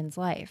point in Ken's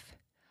life.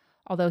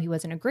 Although he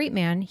wasn't a great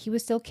man, he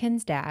was still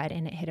Ken's dad,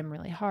 and it hit him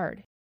really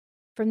hard.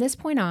 From this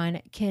point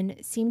on, Ken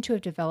seemed to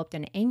have developed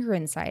an anger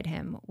inside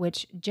him,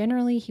 which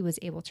generally he was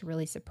able to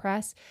really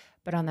suppress,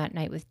 but on that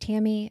night with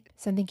Tami,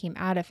 something came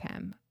out of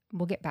him.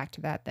 We'll get back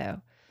to that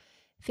though.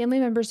 Family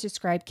members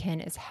described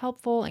Ken as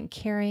helpful and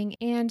caring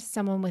and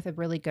someone with a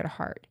really good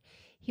heart.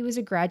 He was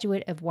a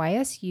graduate of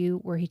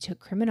YSU, where he took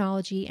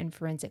criminology and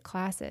forensic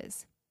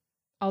classes.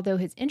 Although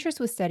his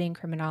interest was studying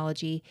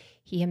criminology,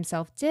 he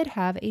himself did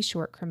have a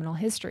short criminal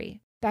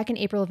history. Back in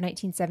April of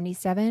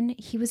 1977,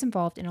 he was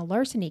involved in a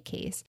larceny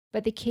case,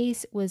 but the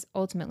case was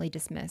ultimately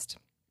dismissed.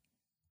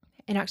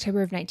 In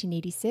October of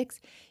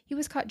 1986, he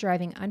was caught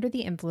driving under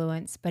the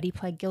influence, but he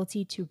pled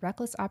guilty to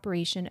reckless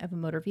operation of a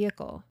motor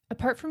vehicle.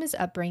 Apart from his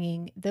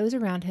upbringing, those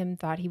around him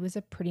thought he was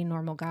a pretty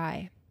normal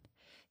guy.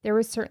 There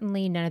was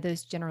certainly none of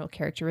those general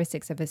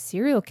characteristics of a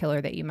serial killer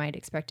that you might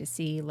expect to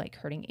see, like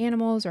hurting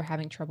animals or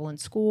having trouble in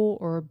school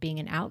or being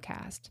an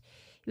outcast.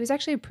 He was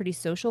actually a pretty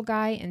social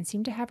guy and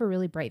seemed to have a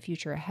really bright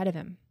future ahead of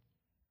him.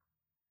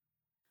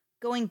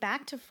 Going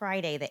back to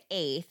Friday the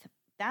 8th,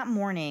 that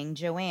morning,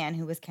 Joanne,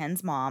 who was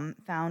Ken's mom,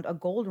 found a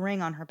gold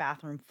ring on her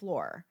bathroom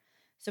floor.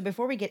 So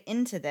before we get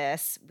into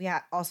this, we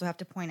also have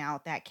to point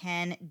out that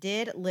Ken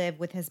did live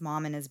with his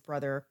mom and his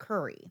brother,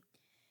 Curry.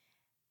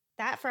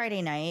 That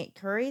Friday night,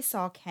 Curry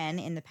saw Ken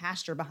in the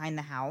pasture behind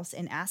the house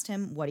and asked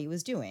him what he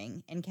was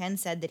doing, and Ken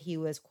said that he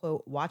was,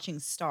 quote, watching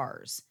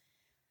stars.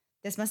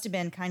 This must have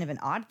been kind of an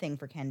odd thing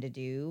for Ken to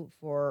do,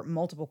 for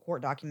multiple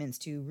court documents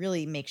to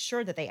really make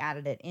sure that they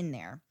added it in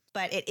there.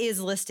 But it is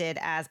listed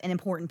as an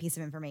important piece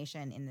of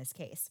information in this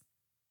case.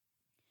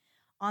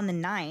 On the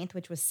 9th,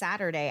 which was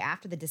Saturday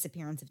after the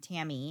disappearance of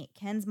Tami,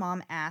 Ken's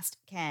mom asked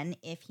Ken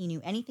if he knew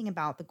anything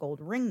about the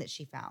gold ring that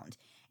she found.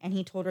 And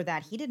he told her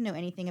that he didn't know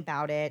anything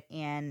about it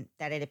and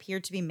that it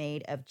appeared to be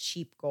made of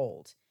cheap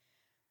gold.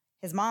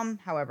 His mom,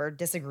 however,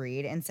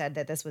 disagreed and said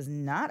that this was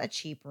not a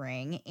cheap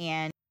ring,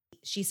 and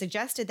she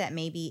suggested that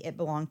maybe it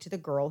belonged to the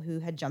girl who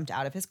had jumped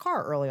out of his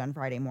car early on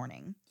Friday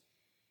morning.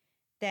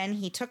 Then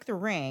he took the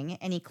ring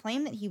and he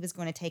claimed that he was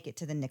going to take it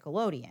to the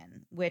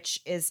Nickelodeon,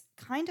 which is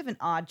kind of an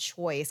odd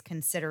choice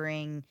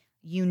considering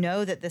you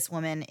know that this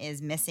woman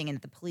is missing and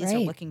that the police are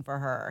looking for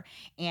her.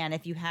 And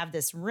if you have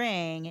this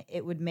ring,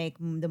 it would make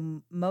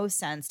the most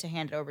sense to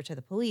hand it over to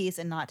the police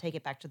and not take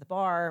it back to the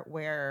bar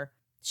where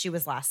she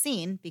was last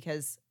seen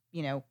because,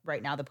 you know,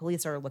 right now the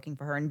police are looking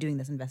for her and doing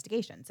this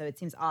investigation. So it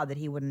seems odd that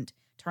he wouldn't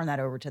turn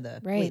that over to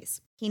the police.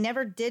 He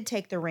never did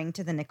take the ring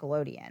to the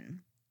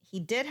Nickelodeon. He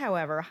did,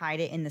 however,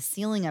 hide it in the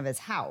ceiling of his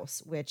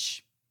house,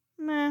 which,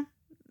 I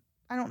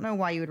don't know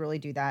why you would really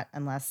do that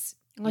unless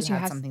you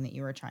had something that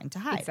you were trying to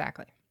hide.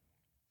 Exactly.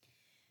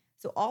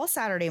 So all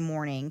Saturday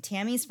morning,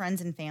 Tami's friends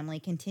and family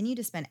continued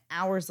to spend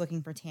hours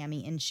looking for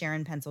Tami in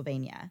Sharon,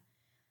 Pennsylvania.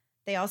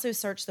 They also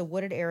searched the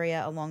wooded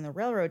area along the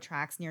railroad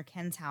tracks near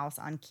Ken's house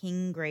on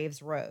King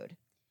Graves Road.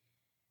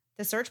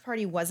 The search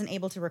party wasn't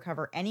able to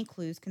recover any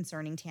clues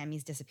concerning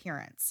Tami's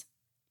disappearance.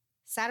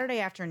 Saturday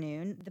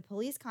afternoon, the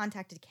police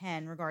contacted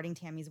Ken regarding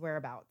Tami's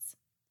whereabouts.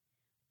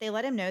 They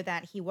let him know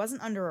that he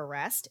wasn't under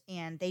arrest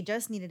and they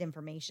just needed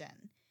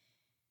information.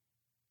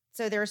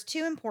 So there's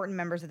two important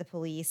members of the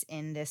police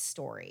in this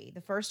story.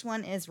 The first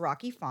one is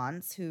Rocky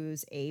Fonts,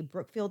 who's a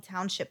Brookfield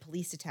Township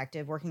police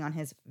detective working on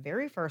his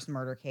very first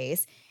murder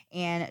case,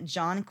 and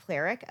John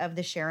Cleric of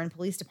the Sharon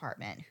Police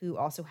Department, who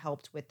also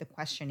helped with the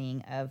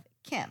questioning of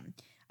Kim.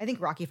 I think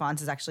Rocky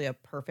Fonts is actually a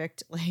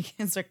perfect,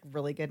 it's a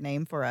really good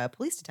name for a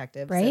police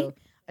detective. Right?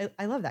 So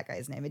I love that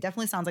guy's name. It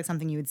definitely sounds like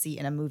something you would see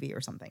in a movie or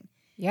something.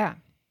 Yeah.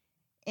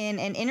 In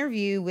an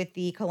interview with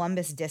the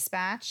Columbus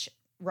Dispatch,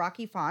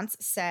 Rocky Fonts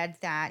said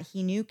that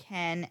he knew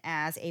Ken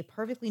as a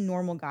perfectly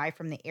normal guy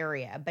from the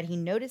area, but he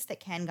noticed that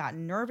Ken got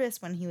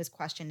nervous when he was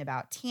questioned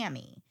about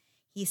Tami.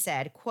 He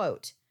said,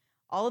 quote,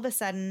 all of a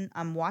sudden,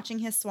 I'm watching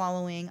his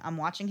swallowing, I'm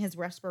watching his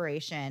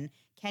respiration,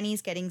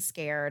 Kenny's getting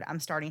scared, I'm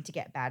starting to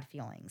get bad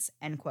feelings,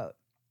 end quote.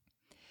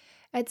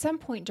 At some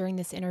point during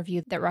this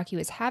interview that Rocky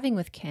was having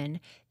with Ken,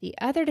 the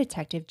other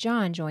detective,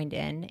 John, joined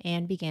in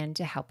and began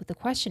to help with the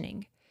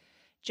questioning.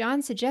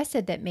 John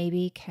suggested that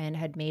maybe Ken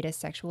had made a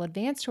sexual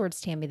advance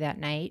towards Tami that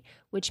night,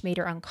 which made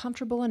her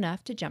uncomfortable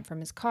enough to jump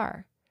from his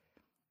car.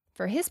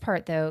 For his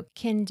part, though,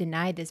 Ken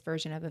denied this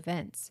version of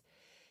events.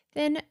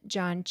 Then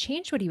John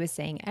changed what he was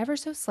saying ever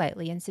so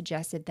slightly and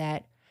suggested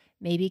that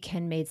maybe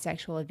Ken made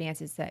sexual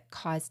advances that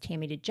caused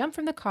Tami to jump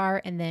from the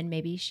car and then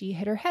maybe she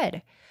hit her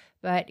head.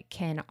 But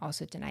Ken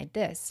also denied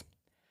this.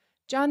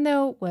 John,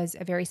 though, was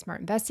a very smart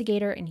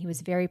investigator and he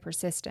was very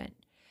persistent.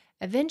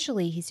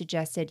 Eventually, he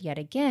suggested yet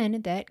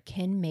again that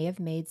Ken may have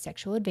made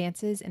sexual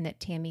advances and that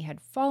Tami had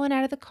fallen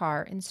out of the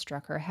car and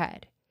struck her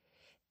head.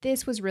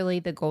 This was really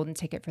the golden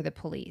ticket for the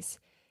police.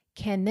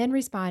 Ken then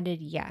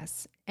responded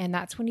yes, and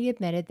that's when he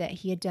admitted that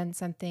he had done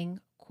something,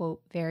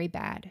 quote, very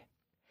bad.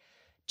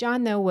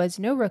 John, though, was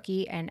no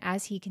rookie, and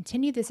as he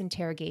continued this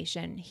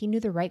interrogation, he knew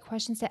the right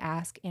questions to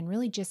ask and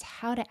really just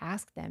how to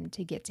ask them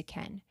to get to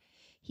Ken.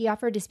 He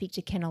offered to speak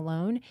to Ken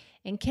alone,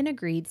 and Ken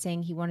agreed,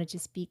 saying he wanted to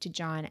speak to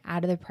John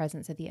out of the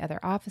presence of the other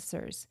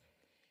officers.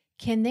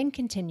 Ken then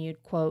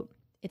continued, quote,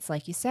 "It's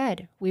like you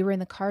said, we were in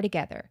the car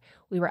together.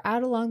 We were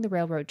out along the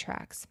railroad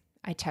tracks.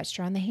 I touched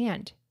her on the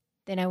hand.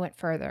 Then I went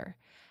further.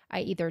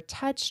 I either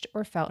touched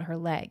or felt her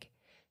leg.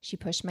 She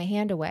pushed my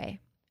hand away.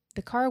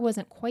 The car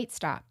wasn't quite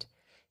stopped.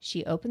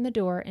 She opened the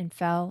door and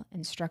fell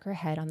and struck her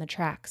head on the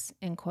tracks,"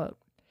 end quote.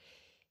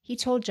 He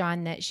told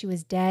John that she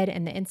was dead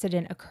and the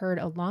incident occurred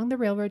along the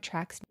railroad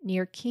tracks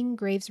near King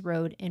Graves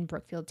Road in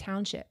Brookfield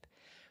Township.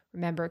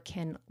 Remember,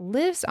 Ken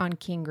lives on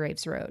King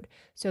Graves Road,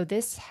 so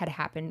this had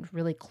happened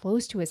really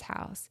close to his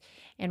house.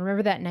 And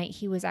remember that night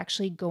he was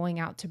actually going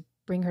out to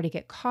bring her to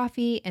get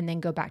coffee and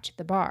then go back to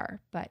the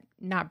bar, but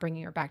not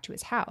bringing her back to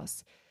his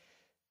house.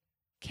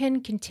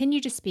 Ken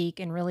continued to speak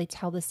and really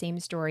tell the same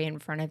story in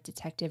front of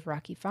Detective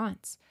Rocky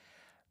Fonts.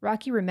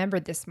 Rocky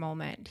remembered this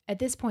moment. At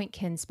this point,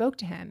 Ken spoke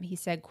to him. He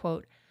said,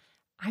 quote,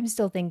 "I'm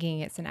still thinking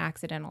it's an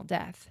accidental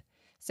death."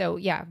 So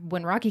yeah,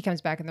 when Rocky comes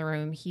back in the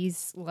room,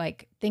 he's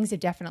like, things have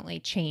definitely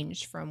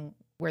changed from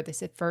where this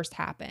had first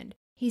happened.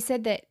 He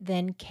said that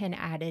then Ken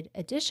added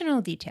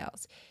additional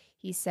details.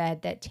 He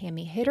said that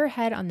Tami hit her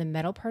head on the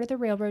metal part of the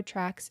railroad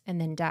tracks and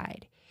then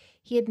died.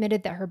 He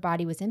admitted that her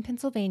body was in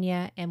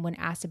Pennsylvania, and when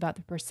asked about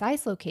the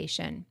precise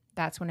location,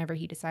 that's whenever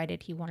he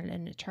decided he wanted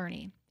an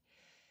attorney.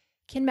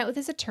 Ken met with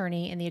his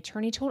attorney, and the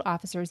attorney told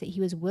officers that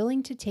he was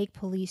willing to take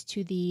police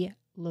to the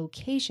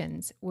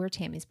locations where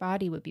Tami's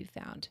body would be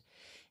found.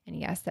 And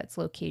yes, that's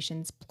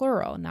locations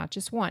plural, not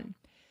just one.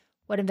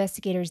 What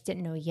investigators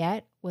didn't know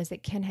yet was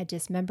that Ken had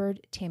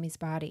dismembered Tami's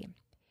body.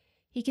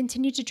 He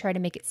continued to try to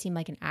make it seem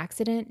like an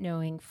accident,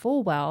 knowing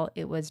full well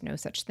it was no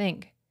such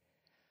thing.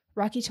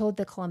 Rocky told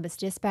the Columbus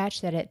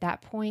Dispatch that at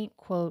that point,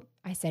 quote,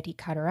 "I said he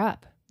cut her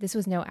up. This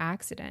was no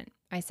accident.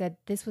 I said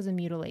this was a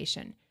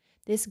mutilation.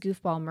 This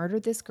goofball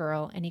murdered this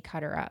girl and he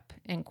cut her up,"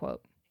 end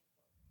quote.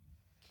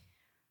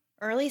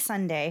 Early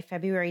Sunday,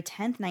 February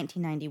 10th,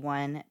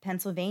 1991,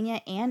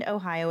 Pennsylvania and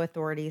Ohio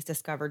authorities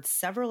discovered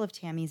several of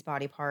Tami's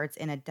body parts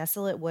in a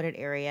desolate wooded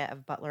area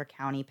of Butler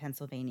County,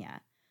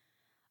 Pennsylvania.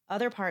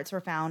 Other parts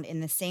were found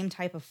in the same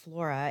type of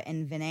flora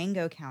in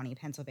Venango County,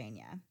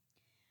 Pennsylvania,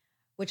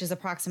 which is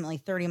approximately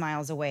 30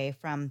 miles away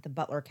from the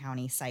Butler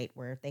County site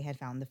where they had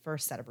found the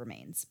first set of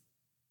remains.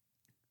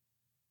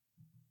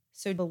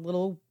 So a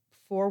little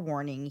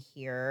forewarning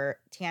here,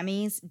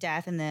 Tami's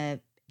death and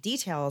the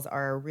details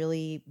are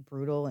really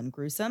brutal and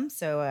gruesome.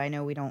 So I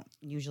know we don't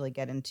usually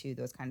get into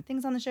those kind of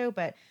things on the show,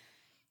 but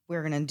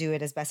we're going to do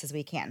it as best as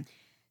we can.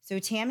 So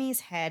Tami's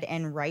head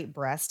and right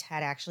breast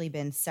had actually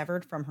been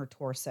severed from her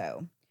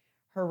torso.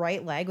 Her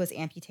right leg was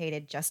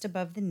amputated just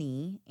above the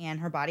knee, and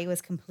her body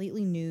was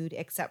completely nude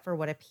except for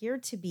what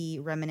appeared to be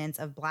remnants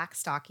of black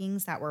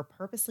stockings that were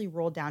purposely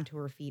rolled down to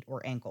her feet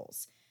or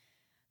ankles.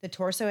 The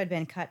torso had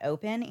been cut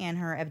open, and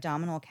her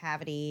abdominal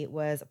cavity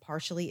was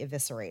partially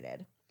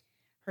eviscerated.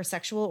 Her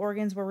sexual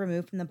organs were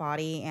removed from the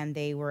body, and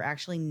they were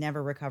actually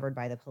never recovered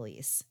by the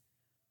police.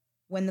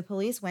 When the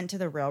police went to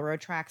the railroad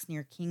tracks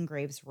near King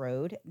Graves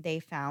Road, they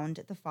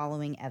found the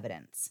following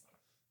evidence.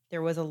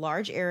 There was a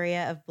large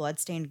area of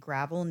blood-stained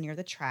gravel near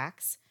the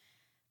tracks.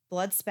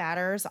 Blood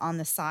spatters on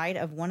the side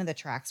of one of the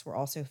tracks were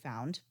also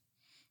found.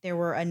 There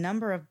were a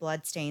number of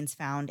blood stains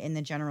found in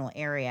the general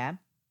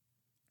area,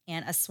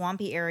 and a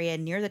swampy area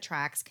near the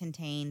tracks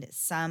contained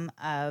some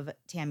of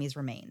Tami's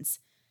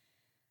remains.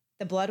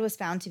 The blood was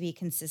found to be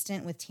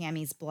consistent with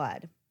Tami's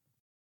blood,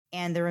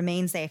 and the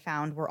remains they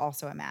found were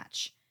also a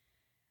match.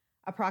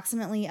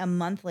 Approximately a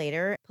month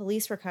later,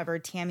 police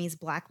recovered Tami's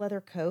black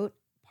leather coat,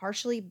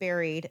 partially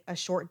buried a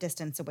short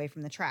distance away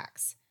from the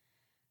tracks.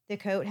 The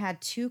coat had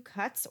 2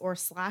 cuts or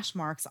slash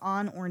marks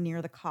on or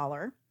near the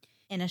collar.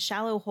 In a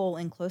shallow hole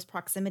in close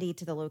proximity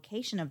to the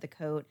location of the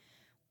coat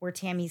were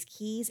Tami's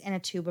keys and a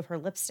tube of her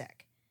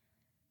lipstick.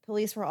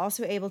 Police were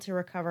also able to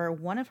recover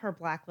one of her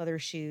black leather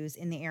shoes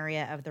in the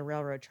area of the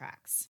railroad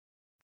tracks.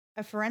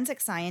 A forensic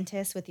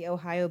scientist with the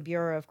Ohio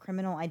Bureau of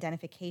Criminal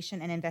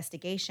Identification and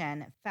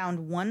Investigation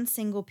found one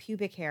single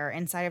pubic hair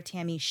inside of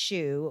Tami's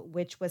shoe,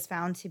 which was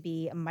found to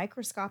be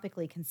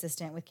microscopically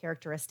consistent with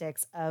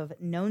characteristics of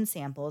known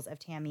samples of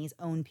Tami's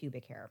own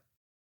pubic hair.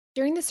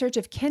 During the search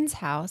of Ken's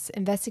house,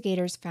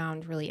 investigators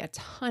found really a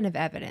ton of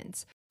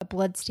evidence. A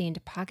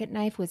blood-stained pocket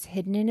knife was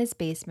hidden in his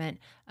basement,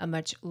 a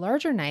much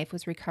larger knife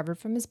was recovered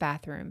from his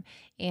bathroom,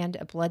 and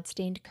a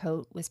blood-stained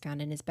coat was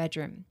found in his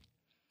bedroom.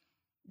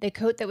 The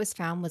coat that was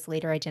found was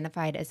later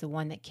identified as the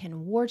one that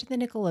Ken wore to the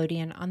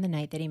Nickelodeon on the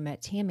night that he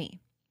met Tami.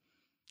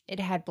 It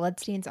had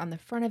bloodstains on the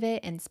front of it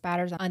and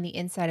spatters on the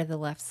inside of the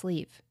left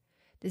sleeve.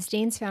 The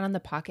stains found on the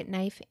pocket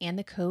knife and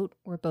the coat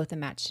were both a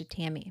match to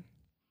Tami.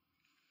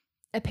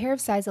 A pair of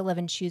size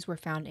 11 shoes were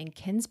found in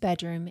Ken's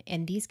bedroom,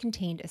 and these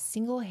contained a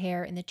single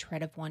hair in the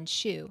tread of one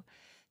shoe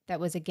that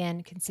was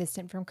again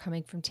consistent from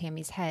coming from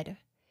Tami's head.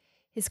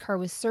 His car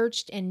was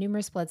searched and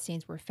numerous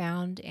bloodstains were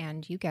found,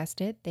 and you guessed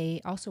it,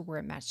 they also were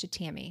a match to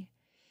Tami.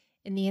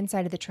 In the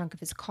inside of the trunk of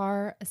his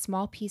car, a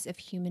small piece of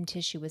human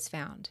tissue was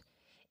found.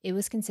 It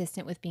was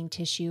consistent with being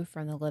tissue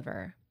from the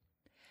liver.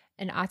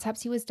 An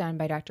autopsy was done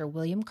by Dr.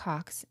 William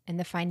Cox, and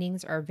the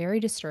findings are very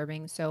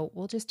disturbing, so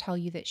we'll just tell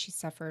you that she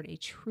suffered a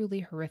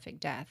truly horrific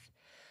death.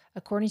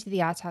 According to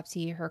the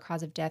autopsy, her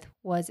cause of death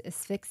was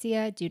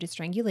asphyxia due to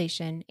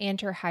strangulation,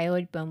 and her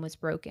hyoid bone was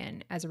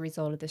broken as a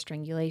result of the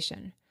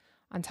strangulation.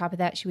 On top of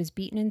that, she was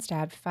beaten and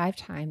stabbed 5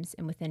 times,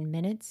 and within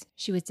minutes,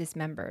 she was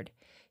dismembered.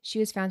 She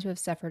was found to have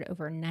suffered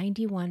over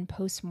 91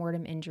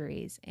 post-mortem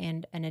injuries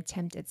and an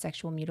attempt at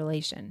sexual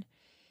mutilation.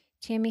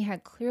 Tami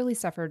had clearly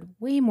suffered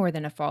way more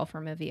than a fall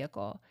from a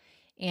vehicle.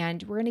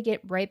 And we're going to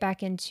get right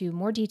back into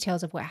more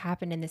details of what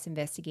happened in this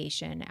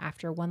investigation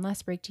after one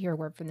last break to hear a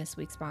word from this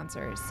week's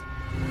sponsors.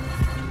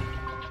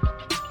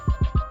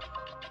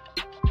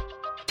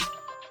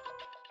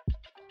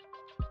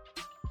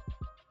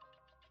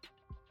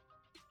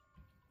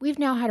 We've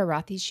now had a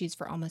Rothy's shoes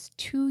for almost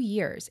 2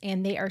 years,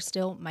 and they are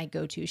still my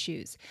go-to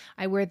shoes.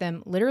 I wear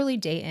them literally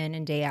day in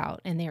and day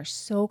out, and they are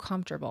so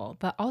comfortable,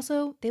 but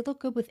also they look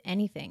good with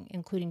anything,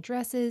 including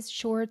dresses,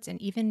 shorts,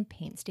 and even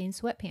paint-stained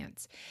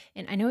sweatpants.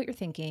 And I know what you're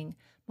thinking,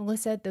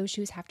 Melissa, those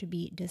shoes have to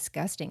be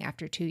disgusting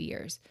after 2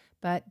 years,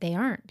 but they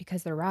aren't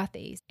because they're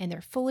Rothy's, and they're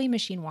fully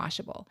machine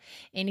washable.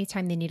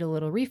 Anytime they need a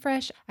little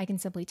refresh, I can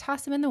simply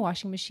toss them in the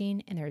washing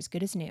machine, and they're as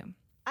good as new.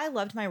 I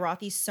loved my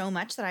Rothy's so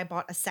much that I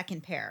bought a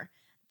second pair.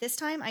 This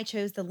time, I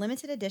chose the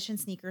limited edition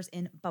sneakers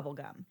in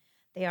bubblegum.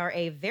 They are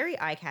a very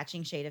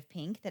eye-catching shade of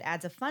pink that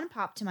adds a fun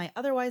pop to my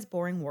otherwise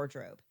boring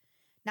wardrobe.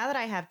 Now that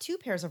I have 2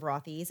 pairs of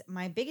Rothy's,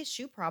 my biggest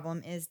shoe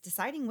problem is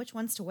deciding which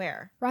ones to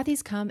wear.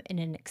 Rothy's come in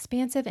an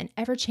expansive and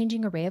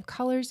ever-changing array of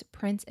colors,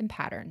 prints, and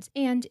patterns,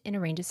 and in a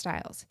range of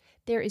styles.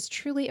 There is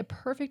truly a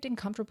perfect and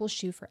comfortable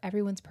shoe for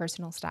everyone's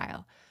personal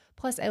style.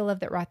 Plus, I love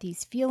that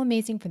Rothy's feel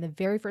amazing from the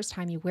very first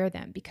time you wear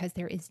them because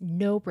there is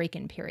no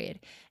break-in period.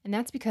 And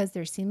that's because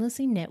they're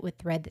seamlessly knit with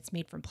thread that's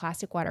made from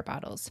plastic water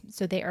bottles.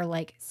 So they are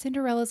like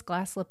Cinderella's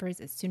glass slippers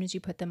as soon as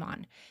you put them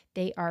on.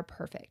 They are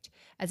perfect.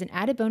 As an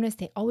added bonus,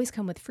 they always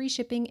come with free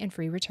shipping and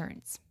free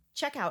returns.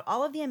 Check out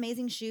all of the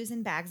amazing shoes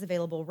and bags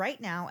available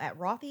right now at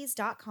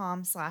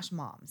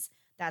rothys.com/moms.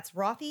 That's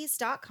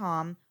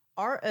rothys.com,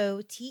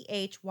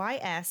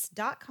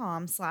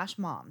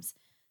 rothys.com/moms.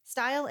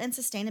 Style and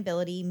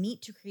sustainability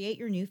meet to create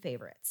your new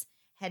favorites.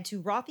 Head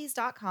to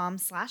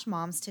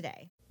rothys.com/moms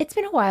today. It's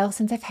been a while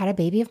since I've had a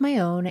baby of my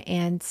own,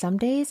 and some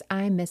days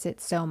I miss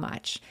it so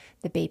much.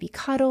 The baby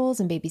cuddles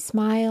and baby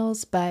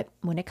smiles, but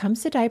when it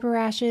comes to diaper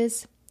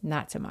rashes,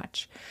 not so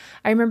much.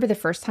 I remember the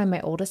first time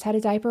my oldest had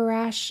a diaper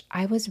rash,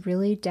 I was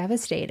really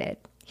devastated.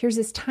 Here's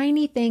this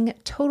tiny thing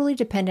totally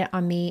dependent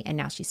on me, and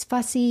now she's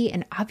fussy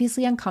and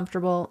obviously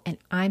uncomfortable, and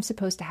I'm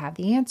supposed to have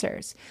the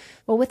answers.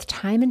 Well, with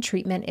time and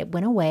treatment, it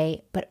went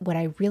away, but what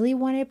I really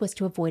wanted was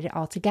to avoid it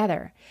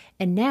altogether.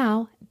 And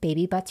now,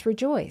 baby butts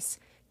rejoice.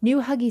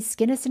 New Huggies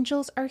Skin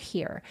Essentials are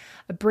here,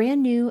 a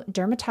brand new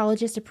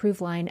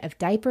dermatologist-approved line of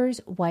diapers,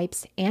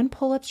 wipes, and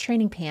pull-ups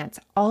training pants,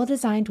 all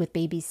designed with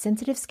baby's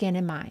sensitive skin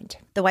in mind.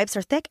 The wipes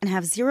are thick and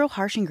have 0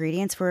 harsh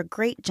ingredients for a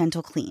great,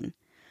 gentle clean.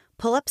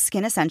 Pull-Up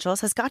Skin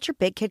Essentials has got your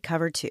big kid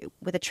covered too,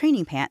 with a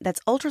training pant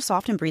that's ultra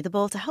soft and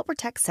breathable to help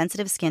protect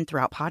sensitive skin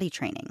throughout potty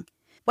training.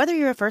 Whether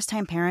you're a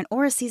first-time parent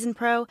or a seasoned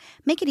pro,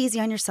 make it easy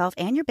on yourself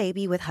and your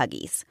baby with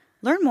Huggies.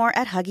 Learn more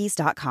at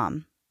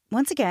Huggies.com.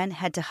 Once again,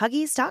 head to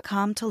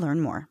Huggies.com to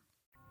learn more.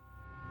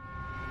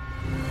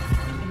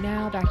 And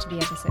now back to the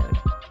episode.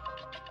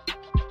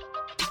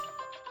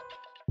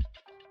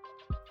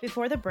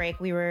 Before the break,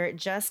 we were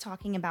just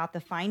talking about the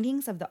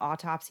findings of the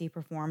autopsy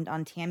performed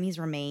on Tami's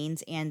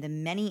remains and the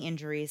many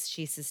injuries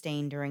she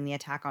sustained during the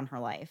attack on her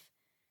life.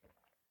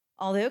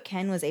 Although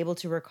Ken was able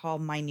to recall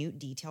minute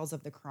details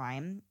of the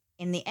crime,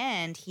 in the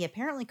end, he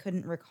apparently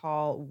couldn't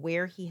recall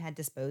where he had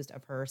disposed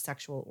of her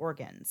sexual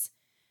organs.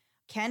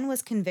 Ken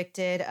was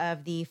convicted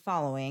of the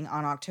following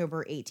on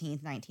October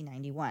 18,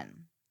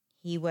 1991.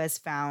 He was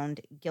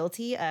found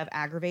guilty of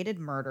aggravated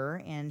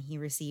murder, and he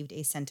received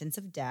a sentence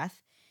of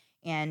death.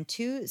 And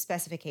 2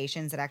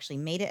 specifications that actually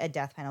made it a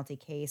death penalty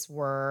case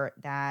were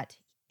that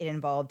It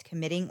involved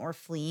committing or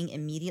fleeing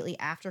immediately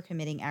after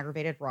committing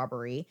aggravated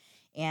robbery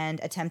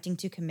and attempting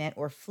to commit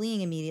or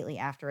fleeing immediately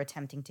after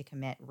attempting to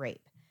commit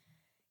rape.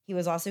 He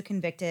was also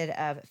convicted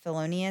of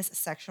felonious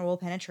sexual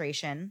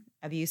penetration,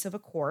 abuse of a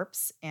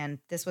corpse, and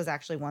this was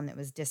actually one that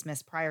was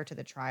dismissed prior to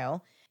the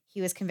trial.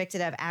 He was convicted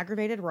of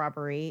aggravated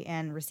robbery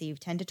and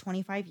received 10 to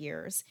 25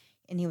 years,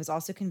 and he was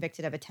also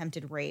convicted of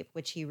attempted rape,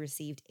 which he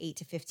received 8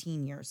 to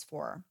 15 years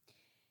for.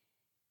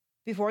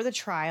 Before the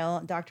trial,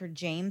 Dr.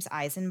 James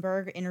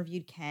Eisenberg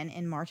interviewed Ken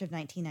in March of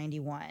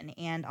 1991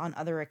 and on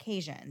other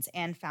occasions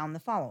and found the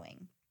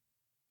following.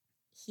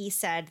 He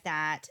said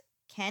that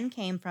Ken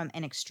came from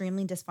an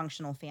extremely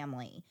dysfunctional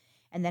family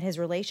and that his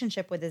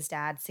relationship with his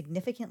dad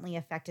significantly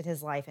affected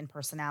his life and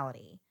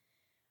personality.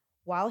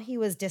 While he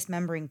was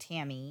dismembering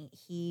Tami,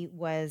 he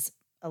was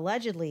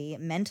allegedly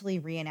mentally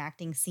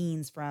reenacting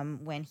scenes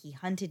from when he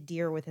hunted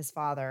deer with his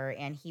father,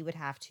 and he would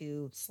have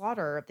to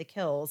slaughter the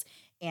kills.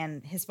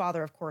 And his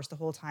father, of course, the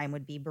whole time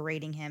would be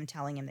berating him,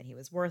 telling him that he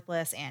was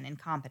worthless and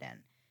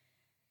incompetent.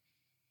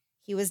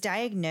 He was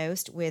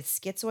diagnosed with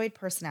schizoid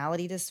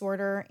personality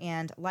disorder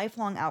and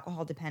lifelong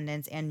alcohol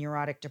dependence and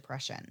neurotic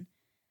depression.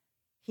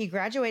 He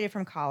graduated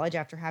from college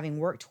after having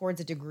worked towards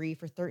a degree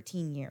for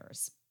 13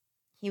 years.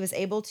 He was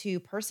able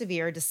to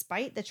persevere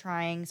despite the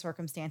trying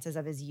circumstances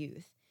of his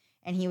youth,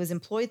 and he was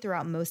employed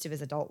throughout most of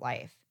his adult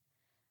life.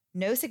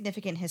 No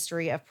significant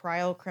history of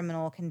prior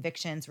criminal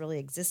convictions really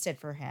existed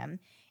for him,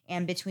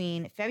 and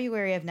between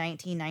February of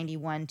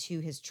 1991 to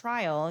his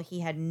trial, he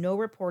had no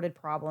reported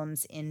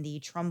problems in the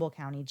Trumbull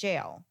County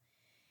Jail.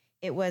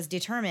 It was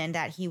determined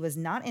that he was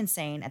not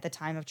insane at the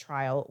time of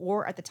trial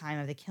or at the time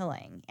of the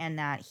killing, and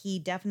that he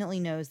definitely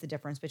knows the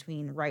difference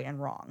between right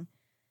and wrong.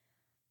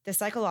 The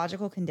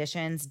psychological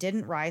conditions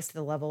didn't rise to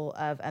the level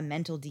of a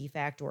mental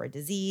defect or a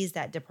disease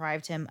that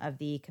deprived him of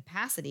the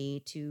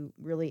capacity to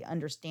really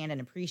understand and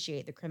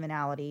appreciate the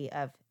criminality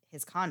of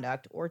his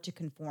conduct or to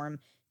conform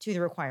to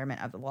the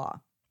requirement of the law.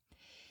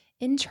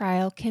 In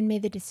trial, Ken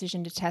made the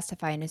decision to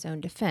testify in his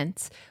own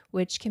defense,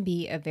 which can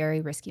be a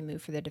very risky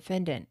move for the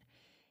defendant.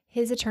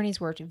 His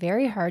attorneys worked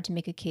very hard to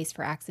make a case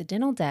for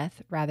accidental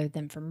death rather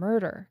than for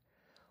murder.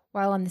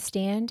 While on the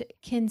stand,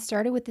 Ken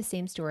started with the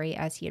same story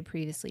as he had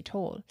previously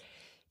told.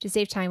 To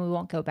save time, we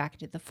won't go back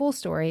into the full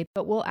story,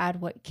 but we'll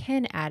add what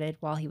Ken added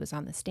while he was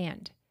on the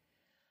stand.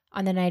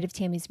 On the night of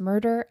Tami's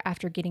murder,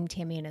 after getting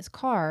Tami in his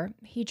car,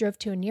 he drove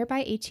to a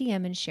nearby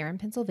ATM in Sharon,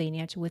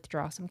 Pennsylvania to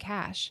withdraw some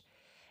cash.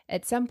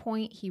 At some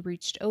point, he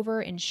reached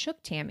over and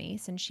shook Tami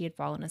since she had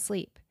fallen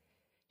asleep.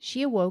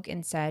 She awoke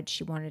and said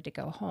she wanted to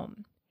go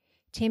home.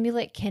 Tami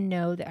let Ken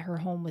know that her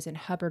home was in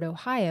Hubbard,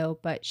 Ohio,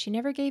 but she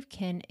never gave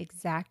Ken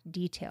exact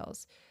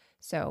details.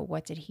 So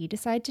what did he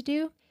decide to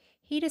do?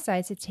 He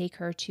decides to take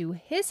her to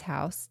his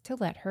house to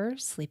let her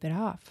sleep it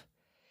off.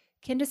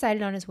 Ken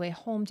decided on his way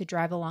home to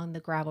drive along the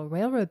gravel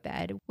railroad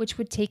bed, which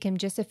would take him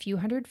just a few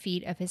hundred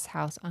feet of his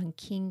house on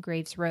King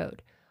Graves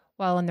Road.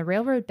 While on the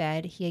railroad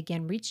bed, he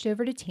again reached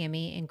over to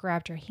Tami and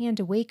grabbed her hand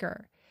to wake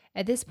her.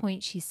 At this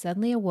point, she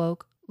suddenly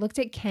awoke, looked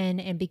at Ken,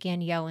 and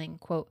began yelling,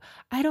 quote,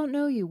 "I don't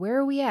know you, where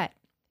are we at?"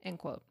 End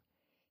quote.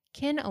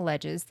 Ken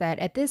alleges that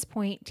at this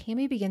point,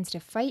 Tami begins to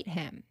fight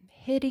him,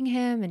 hitting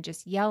him and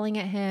just yelling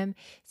at him,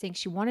 saying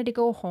she wanted to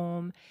go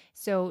home.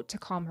 So to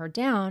calm her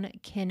down,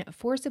 Ken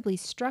forcibly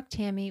struck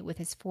Tami with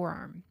his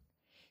forearm.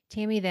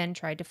 Tami then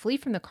tried to flee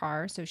from the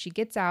car, so she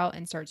gets out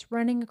and starts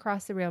running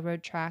across the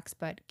railroad tracks,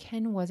 but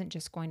Ken wasn't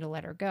just going to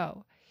let her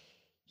go.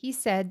 He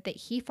said that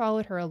he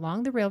followed her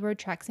along the railroad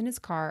tracks in his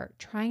car,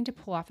 trying to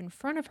pull off in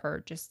front of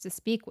her just to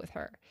speak with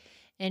her.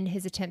 In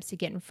his attempts to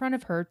get in front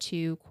of her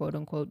to,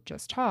 quote-unquote,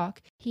 just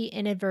talk, he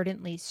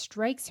inadvertently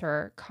strikes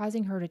her,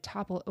 causing her to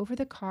topple over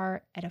the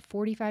car at a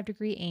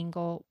 45-degree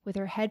angle with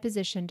her head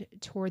positioned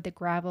toward the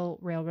gravel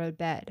railroad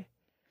bed.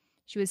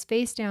 She was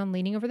face down,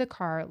 leaning over the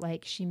car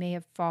like she may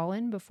have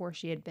fallen before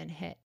she had been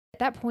hit. At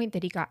that point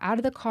that he got out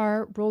of the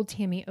car, rolled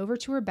Tami over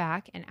to her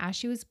back, and as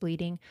she was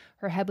bleeding,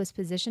 her head was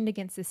positioned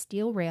against the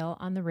steel rail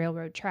on the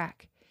railroad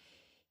track.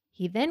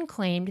 He then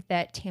claimed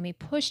that Tami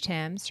pushed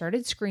him,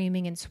 started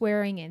screaming and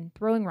swearing and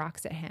throwing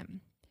rocks at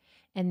him.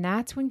 And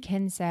that's when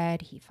Ken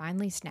said he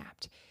finally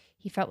snapped.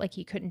 He felt like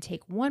he couldn't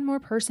take one more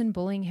person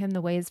bullying him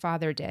the way his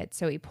father did,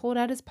 so he pulled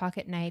out his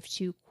pocket knife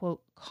to,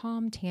 quote,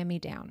 calm Tami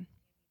down.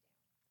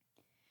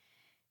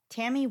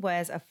 Tami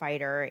was a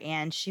fighter,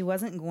 and she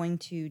wasn't going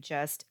to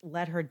just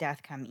let her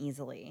death come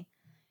easily.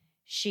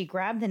 She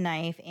grabbed the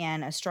knife,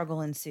 and a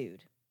struggle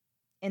ensued.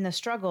 In the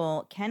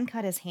struggle, Ken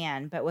cut his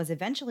hand, but was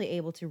eventually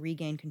able to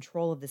regain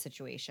control of the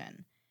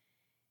situation.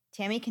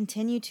 Tami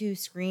continued to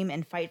scream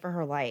and fight for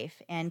her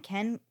life, and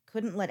Ken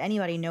couldn't let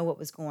anybody know what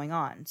was going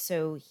on,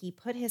 so he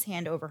put his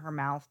hand over her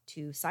mouth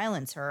to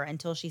silence her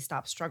until she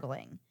stopped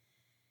struggling.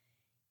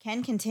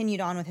 Ken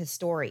continued on with his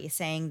story,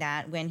 saying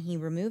that when he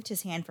removed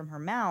his hand from her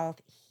mouth,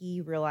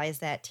 he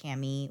realized that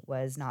Tami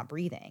was not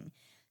breathing.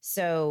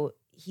 So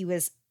he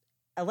was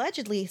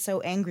allegedly so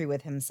angry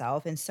with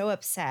himself and so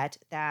upset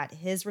that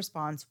his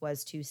response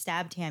was to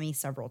stab Tami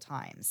several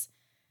times.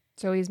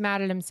 So he's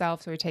mad at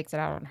himself, so he takes it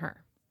out on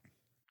her.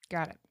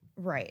 Got it.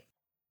 Right.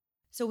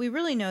 So we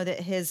really know that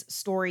his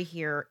story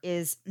here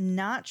is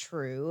not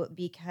true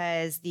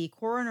because the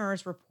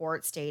coroner's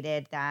report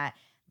stated that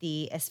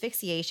the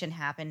asphyxiation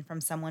happened from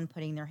someone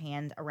putting their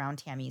hand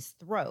around Tami's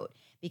throat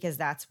because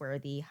that's where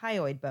the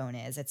hyoid bone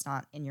is. It's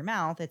not in your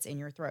mouth, it's in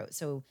your throat.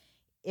 So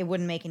it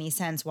wouldn't make any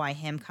sense why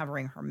him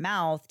covering her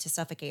mouth to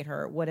suffocate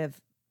her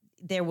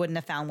they wouldn't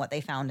have found what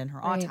they found in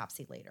her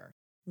autopsy later.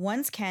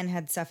 Once Ken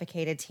had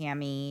suffocated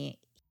Tami,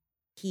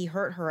 he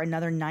hurt her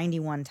another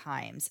 91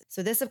 times.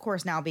 So this, of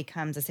course, now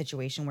becomes a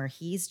situation where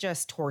he's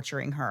just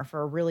torturing her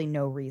for really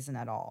no reason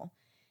at all.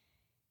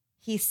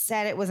 He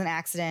said it was an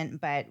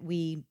accident, but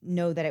we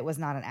know that it was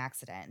not an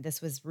accident.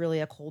 This was really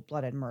a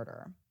cold-blooded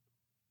murder.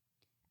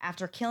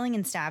 After killing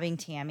and stabbing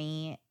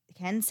Tami,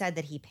 Ken said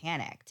that he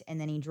panicked, and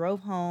then he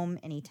drove home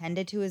and he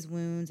tended to his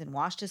wounds and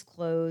washed his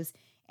clothes,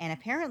 and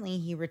apparently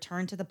he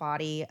returned to the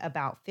body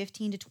about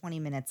 15 to 20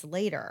 minutes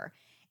later,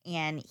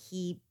 and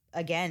he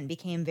again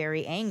became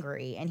very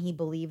angry, and he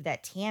believed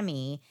that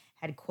Tami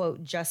had,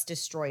 quote, just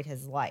destroyed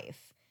his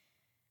life,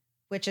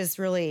 which is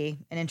really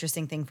an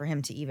interesting thing for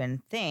him to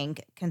even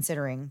think,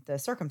 considering the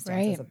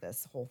circumstances of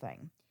this whole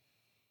thing.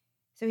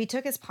 So he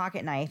took his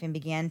pocket knife and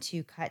began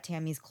to cut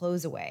Tami's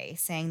clothes away,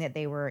 saying that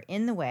they were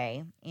in the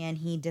way, and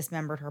he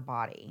dismembered her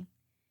body.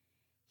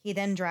 He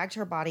then dragged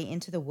her body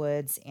into the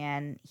woods,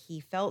 and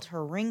he felt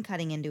her ring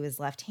cutting into his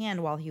left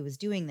hand while he was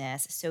doing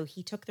this, so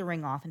he took the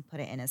ring off and put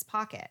it in his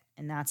pocket,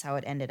 and that's how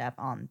it ended up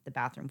on the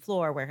bathroom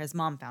floor where his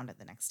mom found it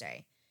the next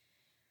day.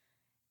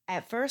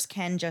 At first,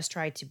 Ken just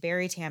tried to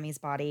bury Tami's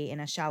body in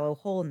a shallow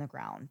hole in the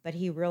ground, but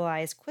he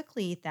realized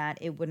quickly that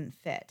it wouldn't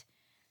fit.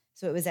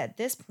 So it was at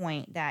this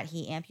point that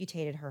he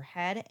amputated her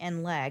head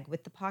and leg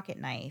with the pocket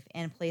knife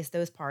and placed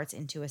those parts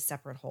into a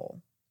separate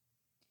hole.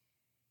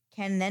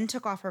 Ken then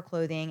took off her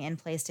clothing and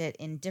placed it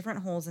in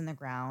different holes in the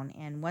ground,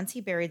 and once he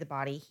buried the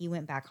body, he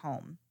went back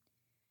home.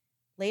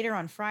 Later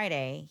on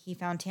Friday, he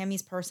found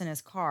Tami's purse in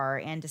his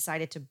car and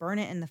decided to burn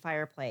it in the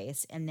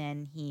fireplace, and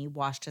then he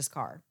washed his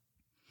car.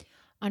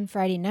 On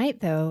Friday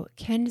night, though,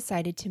 Ken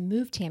decided to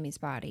move Tami's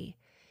body.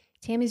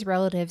 Tami's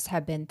relatives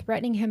had been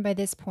threatening him by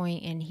this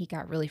point, and he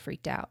got really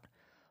freaked out.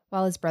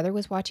 While his brother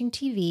was watching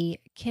TV,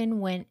 Ken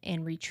went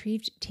and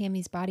retrieved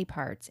Tami's body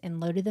parts and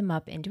loaded them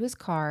up into his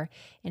car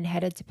and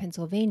headed to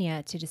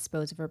Pennsylvania to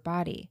dispose of her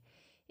body.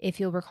 If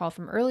you'll recall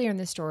from earlier in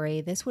the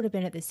story, this would have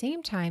been at the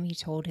same time he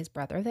told his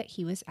brother that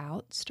he was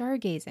out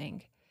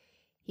stargazing.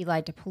 He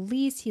lied to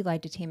police, he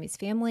lied to Tami's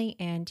family,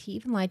 and he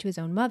even lied to his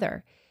own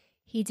mother.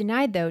 He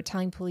denied, though,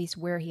 telling police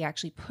where he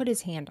actually put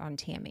his hand on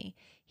Tami.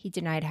 He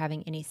denied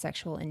having any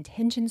sexual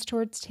intentions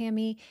towards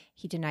Tami.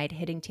 He denied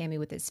hitting Tami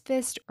with his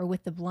fist or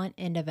with the blunt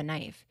end of a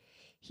knife.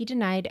 He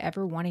denied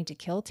ever wanting to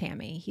kill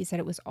Tami. He said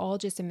it was all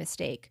just a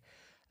mistake.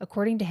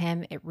 According to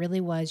him, it really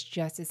was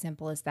just as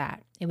simple as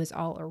that. It was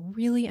all a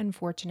really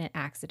unfortunate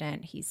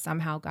accident he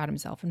somehow got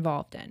himself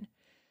involved in.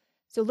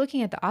 So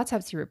looking at the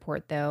autopsy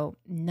report, though,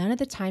 none of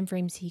the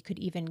timeframes he could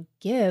even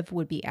give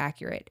would be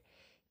accurate.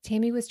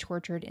 Tami was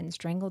tortured and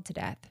strangled to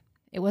death.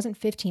 It wasn't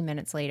 15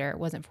 minutes later. It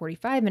wasn't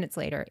 45 minutes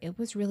later. It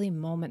was really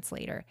moments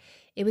later.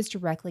 It was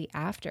directly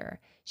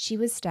after. She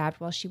was stabbed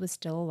while she was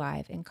still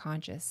alive and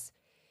conscious.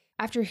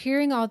 After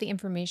hearing all the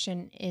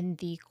information in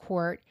the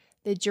court,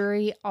 the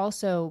jury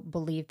also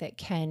believed that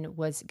Ken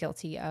was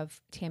guilty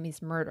of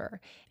Tami's murder,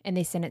 and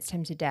they sentenced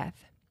him to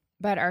death.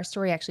 But our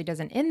story actually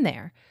doesn't end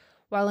there.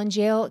 While in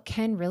jail,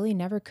 Ken really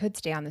never could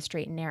stay on the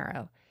straight and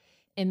narrow.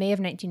 In May of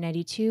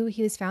 1992,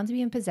 he was found to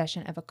be in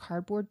possession of a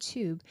cardboard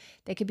tube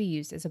that could be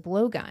used as a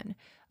blowgun,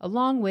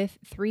 along with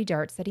 3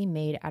 darts that he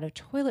made out of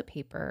toilet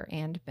paper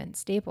and bent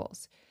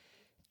staples.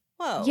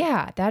 Whoa.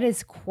 Yeah, that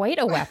is quite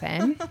a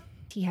weapon.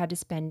 He had to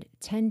spend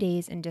 10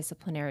 days in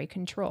disciplinary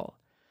control.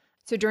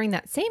 So during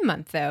that same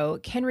month, though,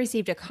 Ken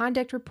received a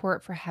conduct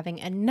report for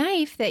having a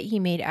knife that he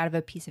made out of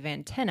a piece of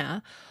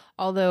antenna,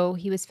 although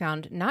he was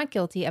found not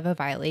guilty of a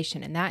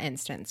violation in that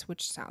instance,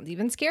 which sounds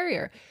even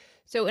scarier.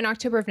 So in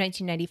October of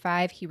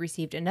 1995, he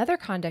received another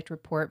conduct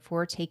report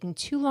for taking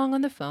too long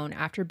on the phone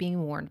after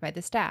being warned by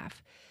the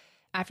staff.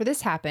 After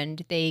this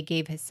happened, they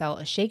gave his cell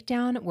a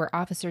shakedown where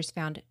officers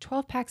found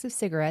 12 packs of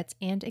cigarettes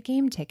and a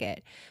game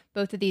ticket.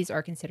 Both of these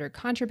are considered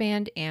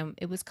contraband, and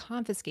it was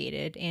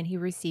confiscated, and he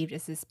received a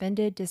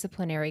suspended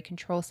disciplinary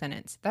control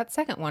sentence. That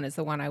second one is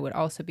the one I would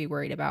also be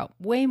worried about,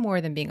 way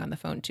more than being on the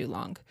phone too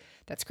long.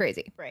 That's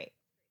crazy. Right.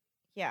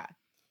 Yeah.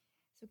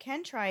 So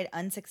Ken tried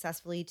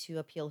unsuccessfully to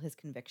appeal his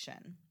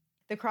conviction.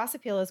 The cross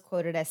appeal is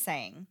quoted as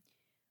saying,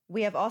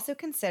 "We have also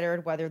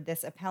considered whether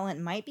this appellant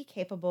might be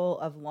capable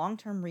of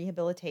long-term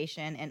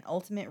rehabilitation and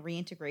ultimate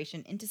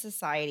reintegration into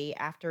society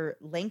after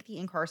lengthy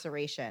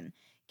incarceration,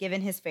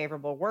 given his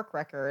favorable work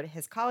record,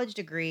 his college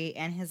degree,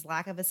 and his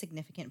lack of a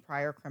significant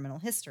prior criminal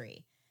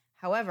history.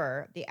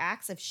 However, the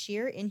acts of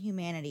sheer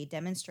inhumanity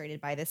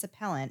demonstrated by this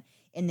appellant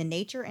in the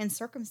nature and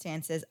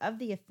circumstances of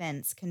the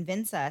offense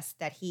convince us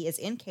that he is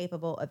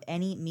incapable of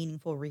any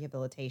meaningful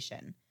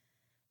rehabilitation."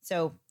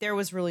 So there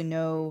was really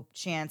no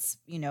chance,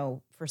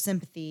 for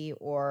sympathy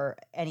or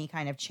any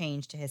kind of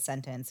change to his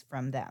sentence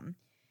from them.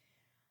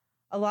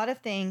 A lot of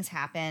things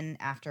happen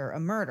after a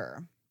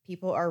murder.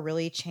 People are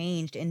really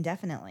changed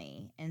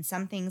indefinitely, and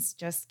some things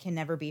just can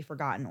never be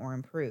forgotten or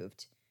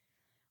improved.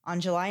 On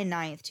July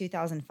 9th,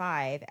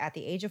 2005, at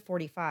the age of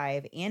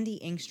 45, Andy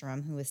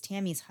Engstrom, who was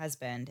Tami's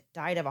husband,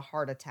 died of a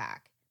heart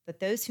attack. But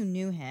those who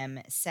knew him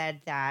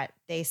said that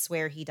they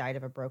swear he died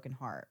of a broken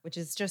heart, which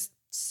is just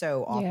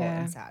so awful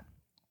and sad.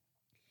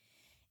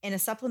 In a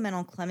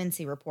supplemental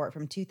clemency report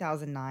from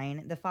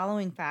 2009, the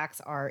following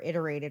facts are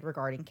iterated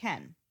regarding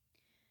Ken.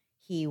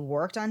 He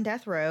worked on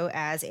death row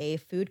as a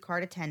food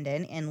cart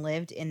attendant and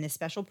lived in the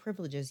Special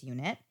Privileges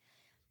Unit.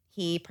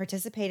 He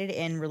participated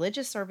in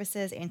religious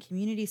services and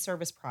community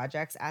service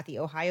projects at the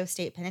Ohio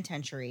State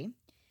Penitentiary.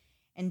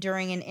 And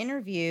during an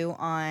interview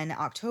on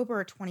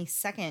October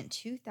 22nd,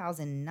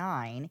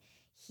 2009,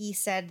 he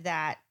said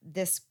that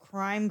this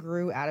crime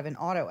grew out of an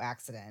auto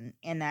accident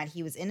and that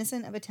he was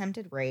innocent of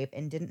attempted rape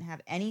and didn't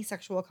have any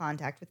sexual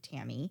contact with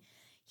Tami.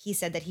 He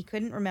said that he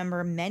couldn't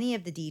remember many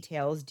of the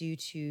details due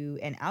to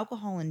an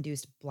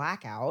alcohol-induced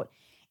blackout.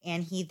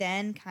 And he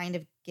then kind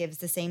of gives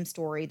the same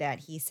story that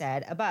he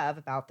said above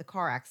about the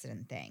car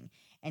accident thing.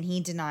 And he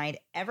denied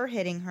ever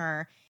hitting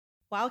her.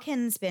 While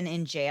Ken's been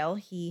in jail,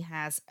 he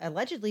has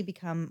allegedly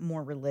become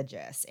more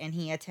religious, and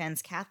he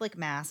attends Catholic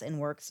Mass and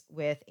works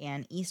with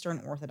an Eastern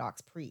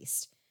Orthodox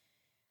priest.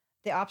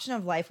 The option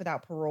of life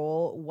without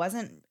parole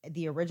wasn't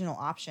the original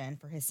option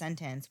for his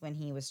sentence when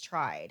he was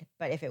tried,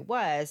 but if it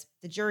was,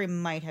 the jury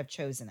might have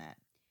chosen it.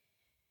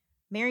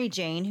 Mary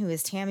Jane, who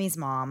is Tami's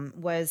mom,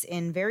 was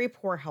in very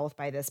poor health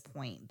by this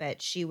point,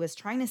 but she was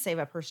trying to save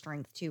up her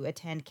strength to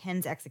attend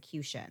Ken's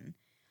execution.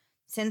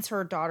 Since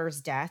her daughter's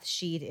death,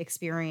 she'd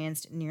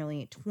experienced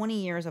nearly 20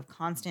 years of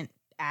constant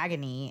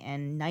agony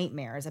and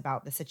nightmares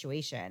about the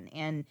situation,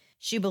 and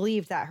she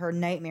believed that her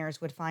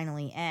nightmares would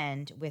finally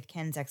end with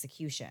Ken's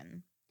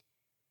execution.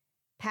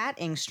 Pat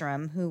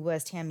Engstrom, who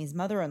was Tami's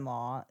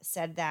mother-in-law,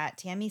 said that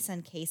Tami's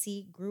son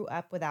Casey grew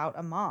up without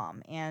a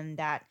mom and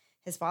that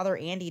his father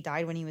Andy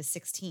died when he was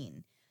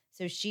 16.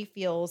 So she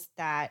feels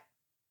that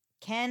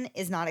Ken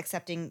is not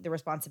accepting the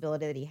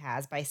responsibility that he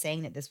has by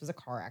saying that this was a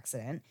car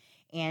accident.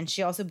 And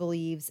she also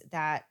believes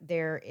that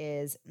there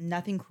is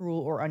nothing cruel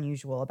or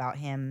unusual about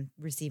him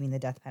receiving the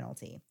death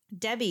penalty.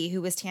 Debbie,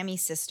 who was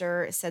Tami's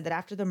sister, said that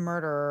after the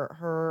murder,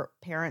 her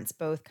parents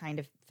both kind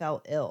of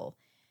fell ill.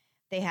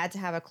 They had to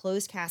have a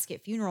closed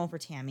casket funeral for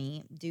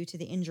Tami due to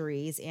the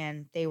injuries,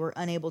 and they were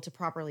unable to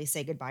properly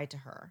say goodbye to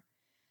her.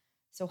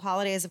 So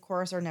holidays, of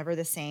course, are never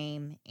the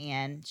same,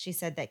 and she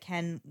said that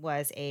Ken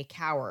was a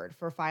coward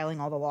for filing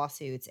all the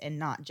lawsuits and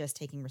not just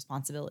taking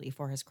responsibility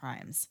for his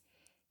crimes.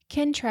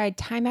 Ken tried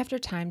time after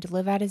time to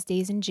live out his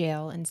days in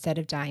jail instead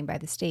of dying by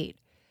the state.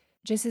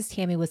 Just as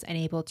Tami was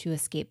unable to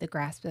escape the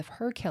grasp of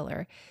her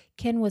killer,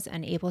 Ken was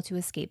unable to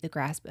escape the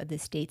grasp of the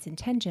state's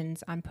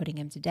intentions on putting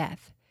him to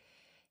death.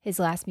 His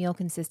last meal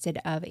consisted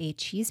of a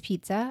cheese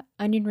pizza,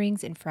 onion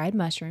rings and fried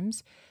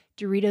mushrooms,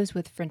 Doritos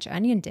with French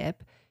onion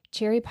dip,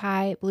 cherry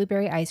pie,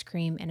 blueberry ice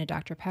cream, and a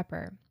Dr.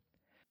 Pepper.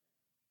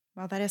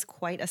 Wow, that is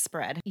quite a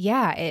spread.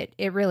 Yeah,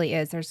 it really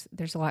is.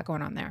 There's a lot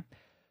going on there.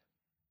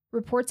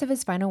 Reports of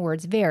his final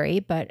words vary,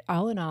 but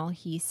all in all,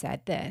 he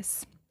said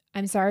this: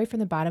 "I'm sorry from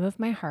the bottom of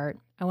my heart.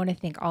 I want to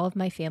thank all of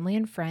my family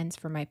and friends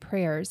for my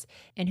prayers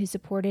and who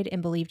supported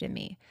and believed in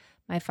me.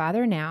 My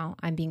Father, now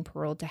I'm being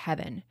paroled to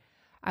heaven.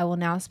 I will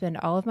now spend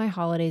all of my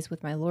holidays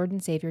with my Lord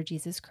and Savior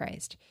Jesus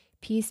Christ.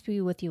 Peace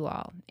be with you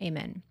all.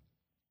 Amen."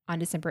 On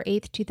December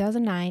 8th,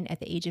 2009, at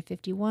the age of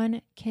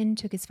 51, Ken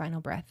took his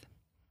final breath.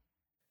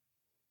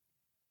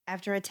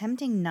 After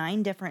attempting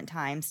 9 different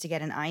times to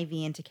get an IV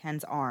into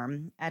Ken's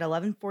arm, at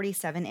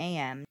 11:47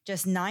 a.m.,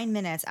 just 9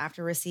 minutes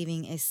after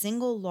receiving a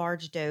single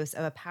large dose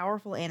of a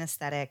powerful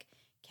anesthetic,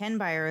 Ken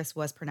Byers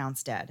was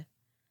pronounced dead.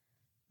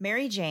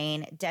 Mary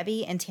Jane,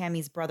 Debbie, and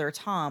Tami's brother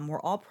Tom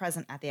were all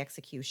present at the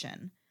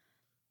execution.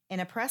 In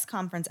a press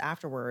conference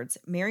afterwards,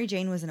 Mary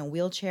Jane was in a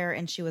wheelchair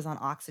and she was on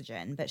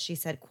oxygen, but she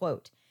said,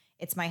 quote,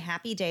 "It's my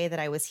happy day that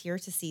I was here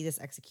to see this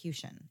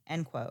execution,"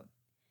 end quote.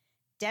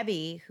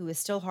 Debbie, who is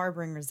still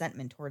harboring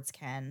resentment towards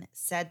Ken,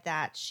 said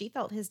that she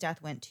felt his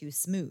death went too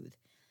smooth.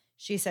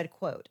 She said,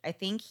 quote, "I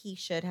think he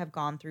should have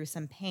gone through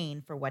some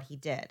pain for what he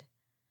did."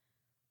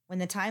 When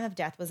the time of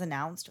death was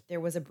announced,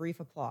 there was a brief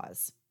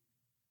applause.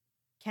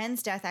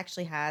 Ken's death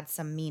actually had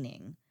some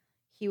meaning.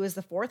 He was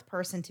the 4th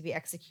person to be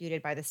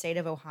executed by the state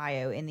of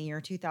Ohio in the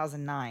year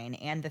 2009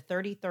 and the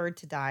 33rd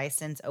to die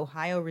since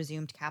Ohio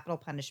resumed capital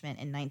punishment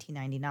in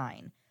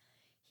 1999.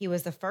 He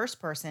was the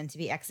first person to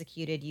be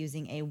executed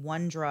using a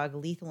one-drug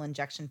lethal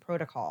injection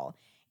protocol,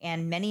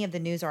 and many of the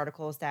news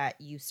articles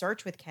that you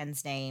search with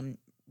Ken's name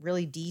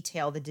really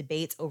detail the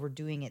debates over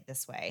doing it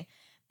this way.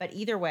 But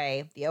either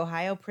way, the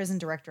Ohio prison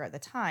director at the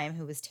time,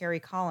 who was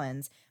Terry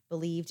Collins,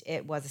 believed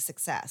it was a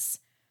success.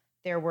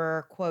 There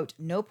were, quote,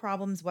 "no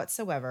problems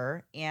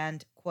whatsoever,"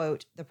 and,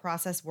 quote, "the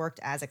process worked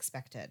as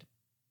expected."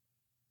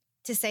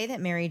 To say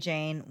that Mary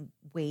Jane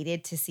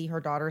waited to see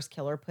her daughter's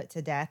killer put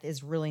to death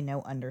is really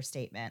no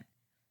understatement.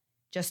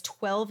 Just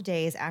 12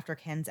 days after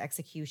Ken's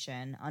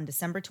execution, on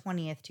December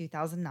 20th,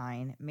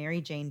 2009, Mary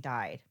Jane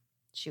died.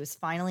 She was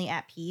finally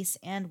at peace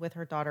and with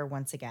her daughter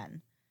once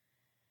again.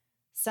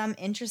 Some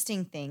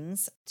interesting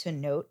things to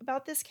note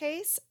about this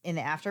case in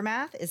the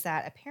aftermath is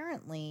that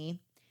apparently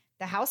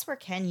the house where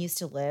Ken used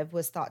to live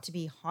was thought to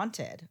be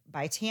haunted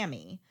by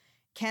Tami.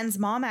 Ken's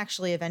mom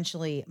actually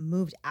eventually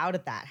moved out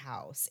of that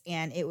house,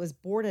 and it was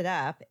boarded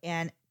up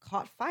and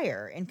caught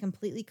fire and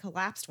completely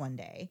collapsed one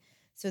day.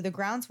 So the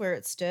grounds where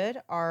it stood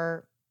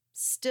are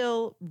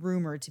still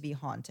rumored to be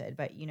haunted,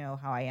 but you know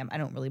how I am. I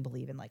don't really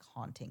believe in like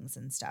hauntings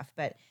and stuff,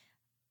 but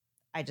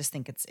I just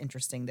think it's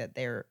interesting that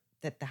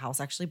the house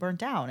actually burnt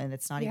down and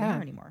it's not even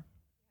there anymore.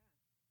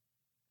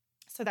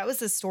 So that was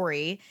the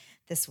story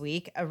this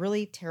week, a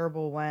really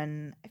terrible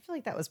one. I feel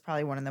like that was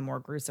probably one of the more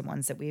gruesome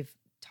ones that we've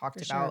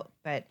talked about,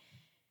 but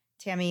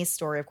Tami's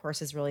story, of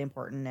course, is really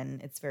important,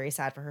 and it's very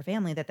sad for her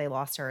family that they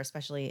lost her,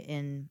 especially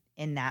in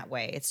that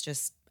way. It's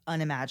just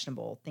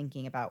unimaginable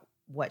thinking about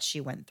what she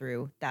went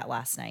through that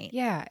last night.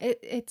 Yeah,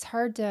 it's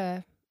hard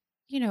to,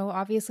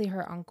 obviously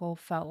her uncle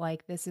felt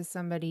like this is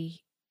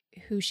somebody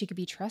who she could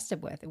be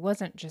trusted with. It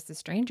wasn't just a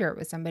stranger. It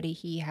was somebody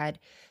he had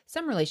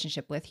some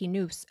relationship with. He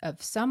knew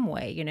of some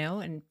way,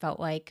 and felt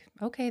like,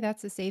 okay,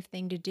 that's a safe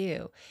thing to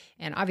do.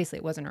 And obviously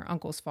it wasn't her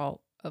uncle's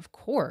fault, of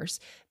course,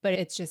 but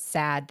it's just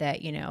sad that,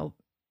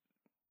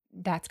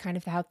 that's kind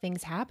of how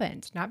things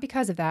happened. Not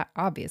because of that,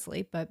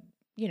 obviously, but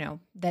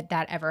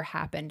that ever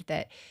happened,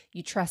 that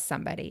you trust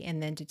somebody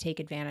and then to take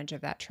advantage of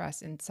that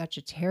trust in such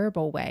a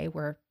terrible way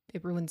where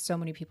it ruins so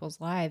many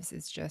people's lives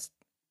is just,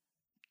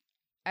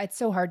 it's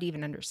so hard to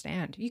even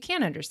understand. You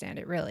can't understand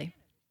it, really.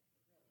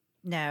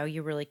 No,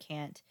 you really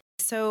can't.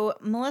 So,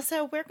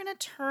 Melissa, we're going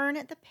to turn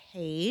the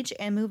page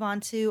and move on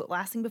to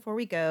last thing before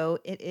we go.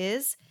 It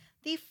is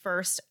the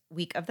first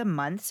week of the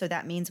month. So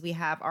that means we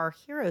have our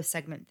hero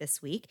segment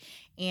this week.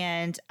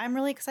 And I'm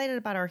really excited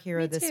about our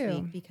hero this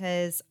week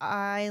because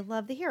I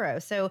love the hero.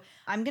 So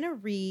I'm going to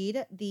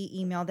read the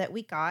email that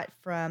we got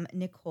from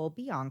Nicole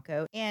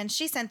Bianco. And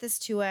she sent this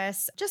to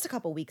us just a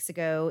couple weeks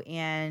ago,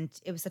 and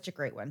it was such a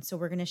great one. So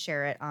we're going to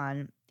share it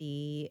on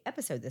the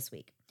episode this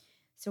week.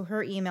 So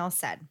her email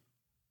said,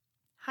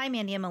 "Hi,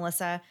 Mandy and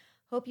Melissa.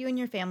 Hope you and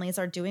your families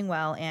are doing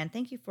well, and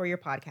thank you for your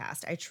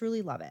podcast. I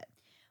truly love it.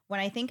 When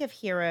I think of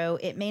hero,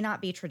 it may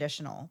not be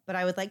traditional, but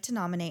I would like to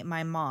nominate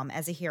my mom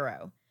as a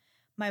hero.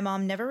 My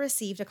mom never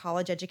received a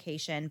college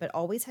education, but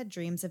always had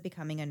dreams of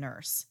becoming a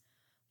nurse.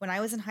 When I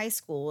was in high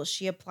school,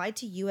 she applied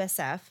to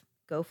USF,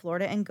 Go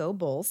Florida and Go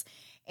Bulls,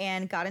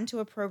 and got into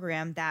a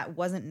program that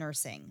wasn't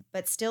nursing,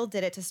 but still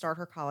did it to start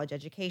her college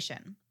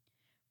education.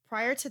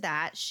 Prior to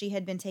that, she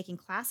had been taking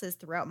classes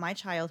throughout my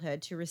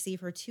childhood to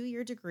receive her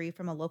 2-year degree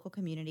from a local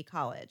community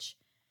college.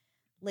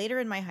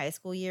 Later in my high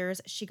school years,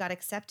 she got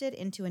accepted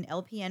into an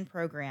LPN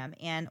program,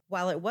 and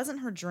while it wasn't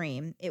her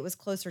dream, it was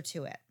closer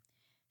to it.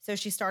 So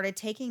she started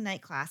taking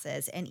night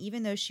classes, and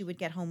even though she would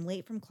get home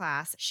late from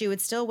class, she would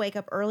still wake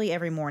up early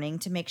every morning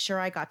to make sure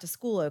I got to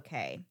school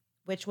okay,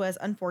 which was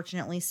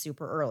unfortunately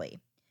super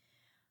early.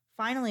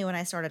 Finally, when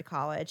I started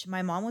college,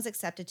 my mom was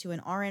accepted to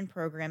an RN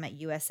program at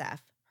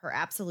USF, her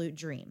absolute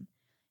dream.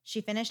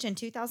 She finished in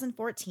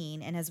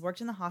 2014 and has worked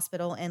in the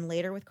hospital and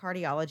later with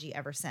cardiology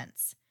ever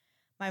since.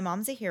 My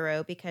mom's a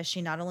hero because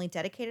she not only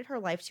dedicated her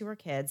life to her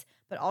kids,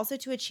 but also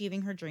to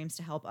achieving her dreams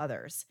to help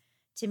others.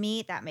 To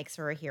me, that makes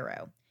her a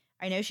hero.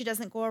 I know she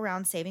doesn't go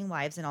around saving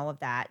lives and all of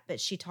that,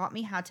 but she taught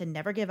me how to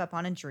never give up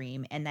on a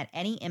dream and that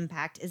any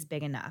impact is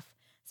big enough.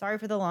 Sorry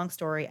for the long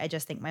story. I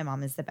just think my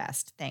mom is the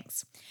best.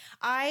 Thanks."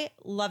 I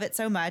love it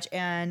so much,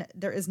 and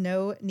there is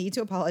no need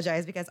to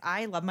apologize because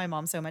I love my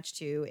mom so much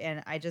too,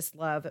 and I just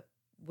love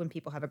when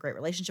people have a great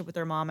relationship with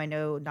their mom. I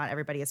know not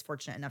everybody is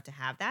fortunate enough to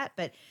have that,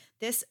 but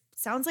this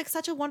sounds like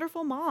such a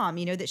wonderful mom,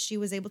 that she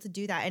was able to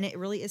do that. And it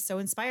really is so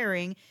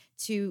inspiring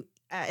to,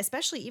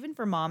 especially even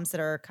for moms that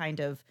are kind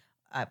of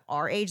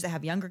our age that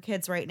have younger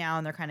kids right now,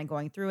 and they're kind of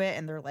going through it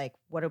and they're like,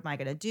 what am I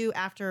going to do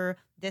after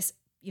this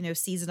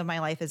season of my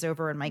life is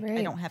over and I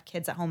don't have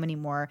kids at home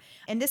anymore.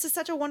 And this is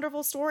such a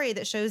wonderful story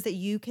that shows that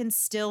you can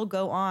still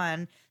go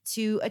on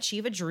to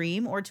achieve a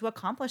dream or to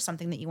accomplish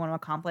something that you want to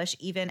accomplish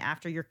even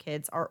after your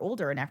kids are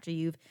older and after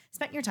you've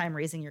spent your time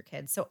raising your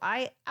kids. So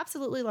I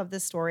absolutely love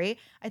this story.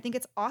 I think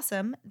it's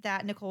awesome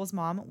that Nicole's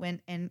mom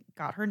went and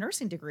got her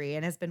nursing degree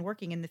and has been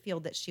working in the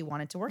field that she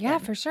wanted to work in. Yeah,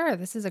 for sure.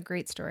 This is a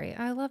great story.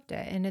 I loved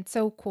it. And it's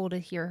so cool to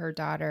hear her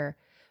daughter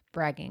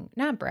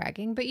not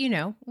bragging, but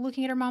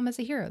looking at her mom as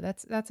a hero.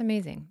 That's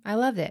amazing. I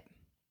loved it.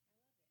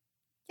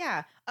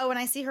 Yeah. Oh, and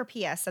I see her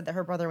PS said that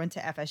her brother went to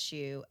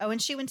FSU. Oh,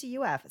 and she went to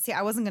UF. See,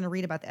 I wasn't going to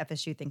read about the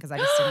FSU thing because I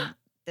just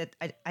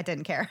didn't. I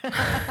didn't care.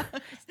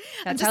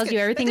 That tells you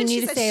everything you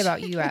need to say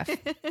about UF.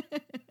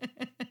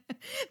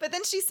 But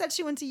then she said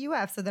she went to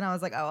UF, so then I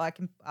was like, oh,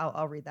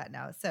 I'll read that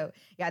now. So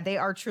yeah, they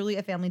are truly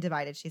a family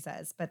divided, she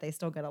says, but they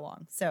still get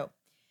along. So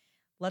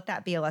let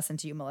that be a lesson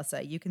to you,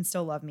 Melissa. You can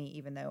still love me,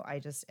 even though I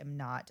just am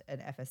not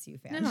an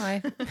FSU fan.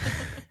 No,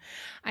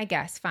 I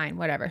guess. Fine.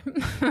 Whatever.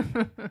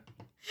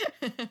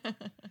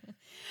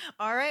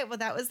 All right. Well,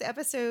 that was the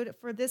episode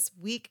for this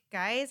week,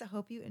 guys. I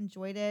hope you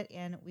enjoyed it,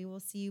 and we will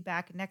see you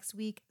back next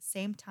week.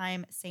 Same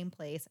time, same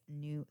place,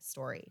 new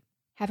story.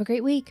 Have a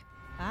great week.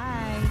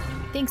 Bye.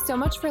 Thanks so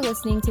much for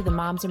listening to the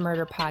Moms and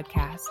Murder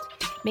podcast.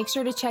 Make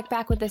sure to check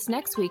back with us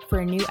next week for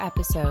a new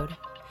episode.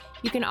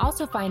 You can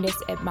also find us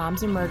at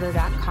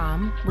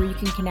momsandmurder.com, where you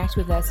can connect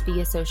with us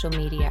via social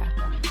media.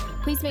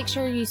 Please make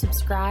sure you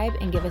subscribe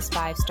and give us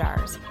 5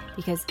 stars,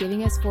 because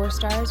giving us 4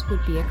 stars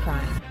would be a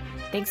crime.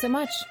 Thanks so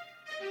much.